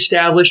already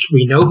established.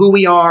 We know who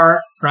we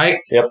are, right?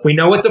 Yep. We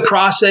know what the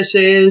process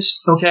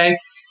is, okay?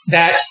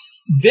 That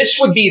this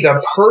would be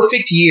the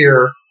perfect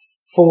year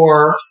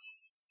for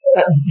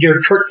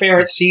your Kirk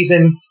Ferentz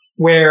season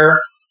where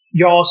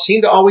y'all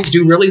seem to always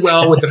do really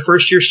well with the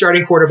first-year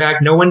starting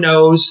quarterback. No one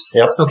knows.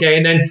 Yep. Okay.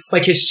 And then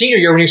like his senior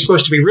year when he's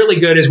supposed to be really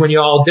good is when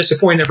y'all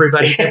disappoint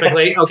everybody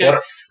typically. Okay.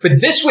 Yep. But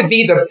this would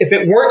be if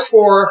it weren't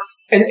for,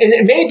 and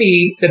it may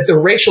be that the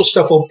racial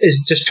stuff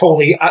is just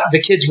totally,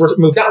 the kids were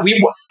moved out.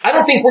 I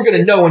don't think we're going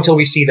to know until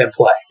we see them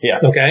play. Yeah.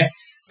 Okay.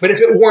 But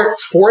if it weren't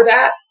for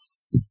that,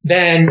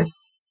 then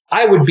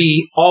I would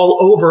be all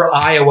over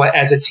Iowa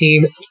as a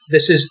team.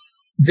 This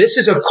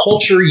is a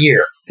culture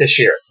year this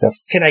year. Yep.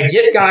 Can I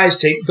get guys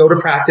to go to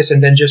practice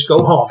and then just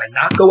go home and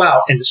not go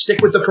out and to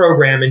stick with the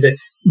program and to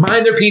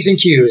mind their P's and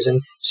Q's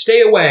and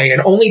stay away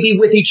and only be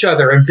with each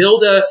other and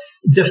build a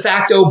de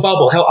facto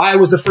bubble? Hell, Iowa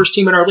was the first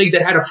team in our league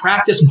that had a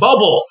practice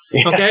bubble.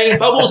 Okay.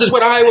 Bubbles is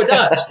what Iowa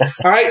does.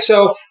 All right.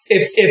 So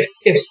if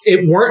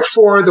it weren't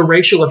for the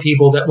racial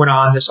upheaval that went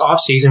on this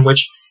offseason,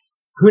 which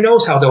who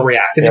knows how they'll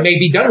react, and They may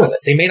be done with it.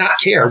 They may not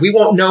care. We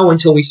won't know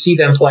until we see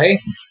them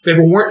play. But if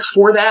it weren't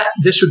for that,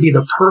 this would be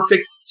the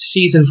perfect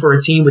season for a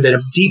team with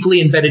a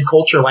deeply embedded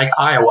culture like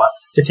Iowa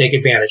to take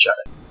advantage of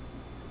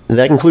it.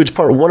 That concludes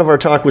part one of our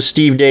talk with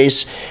Steve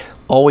Deace.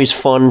 Always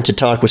fun to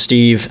talk with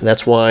Steve.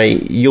 That's why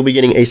you'll be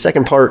getting a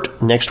second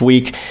part next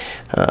week.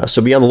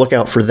 So be on the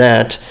lookout for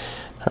that.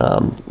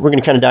 We're going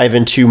to kind of dive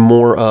into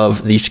more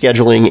of the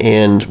scheduling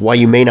and why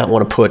you may not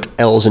want to put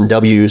L's and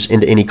W's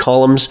into any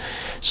columns.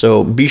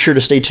 So be sure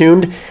to stay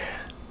tuned.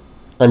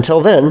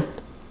 Until then,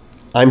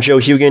 I'm Joe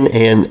Hugan,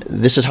 and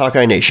this is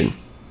Hawkeye Nation.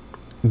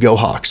 Go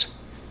Hawks.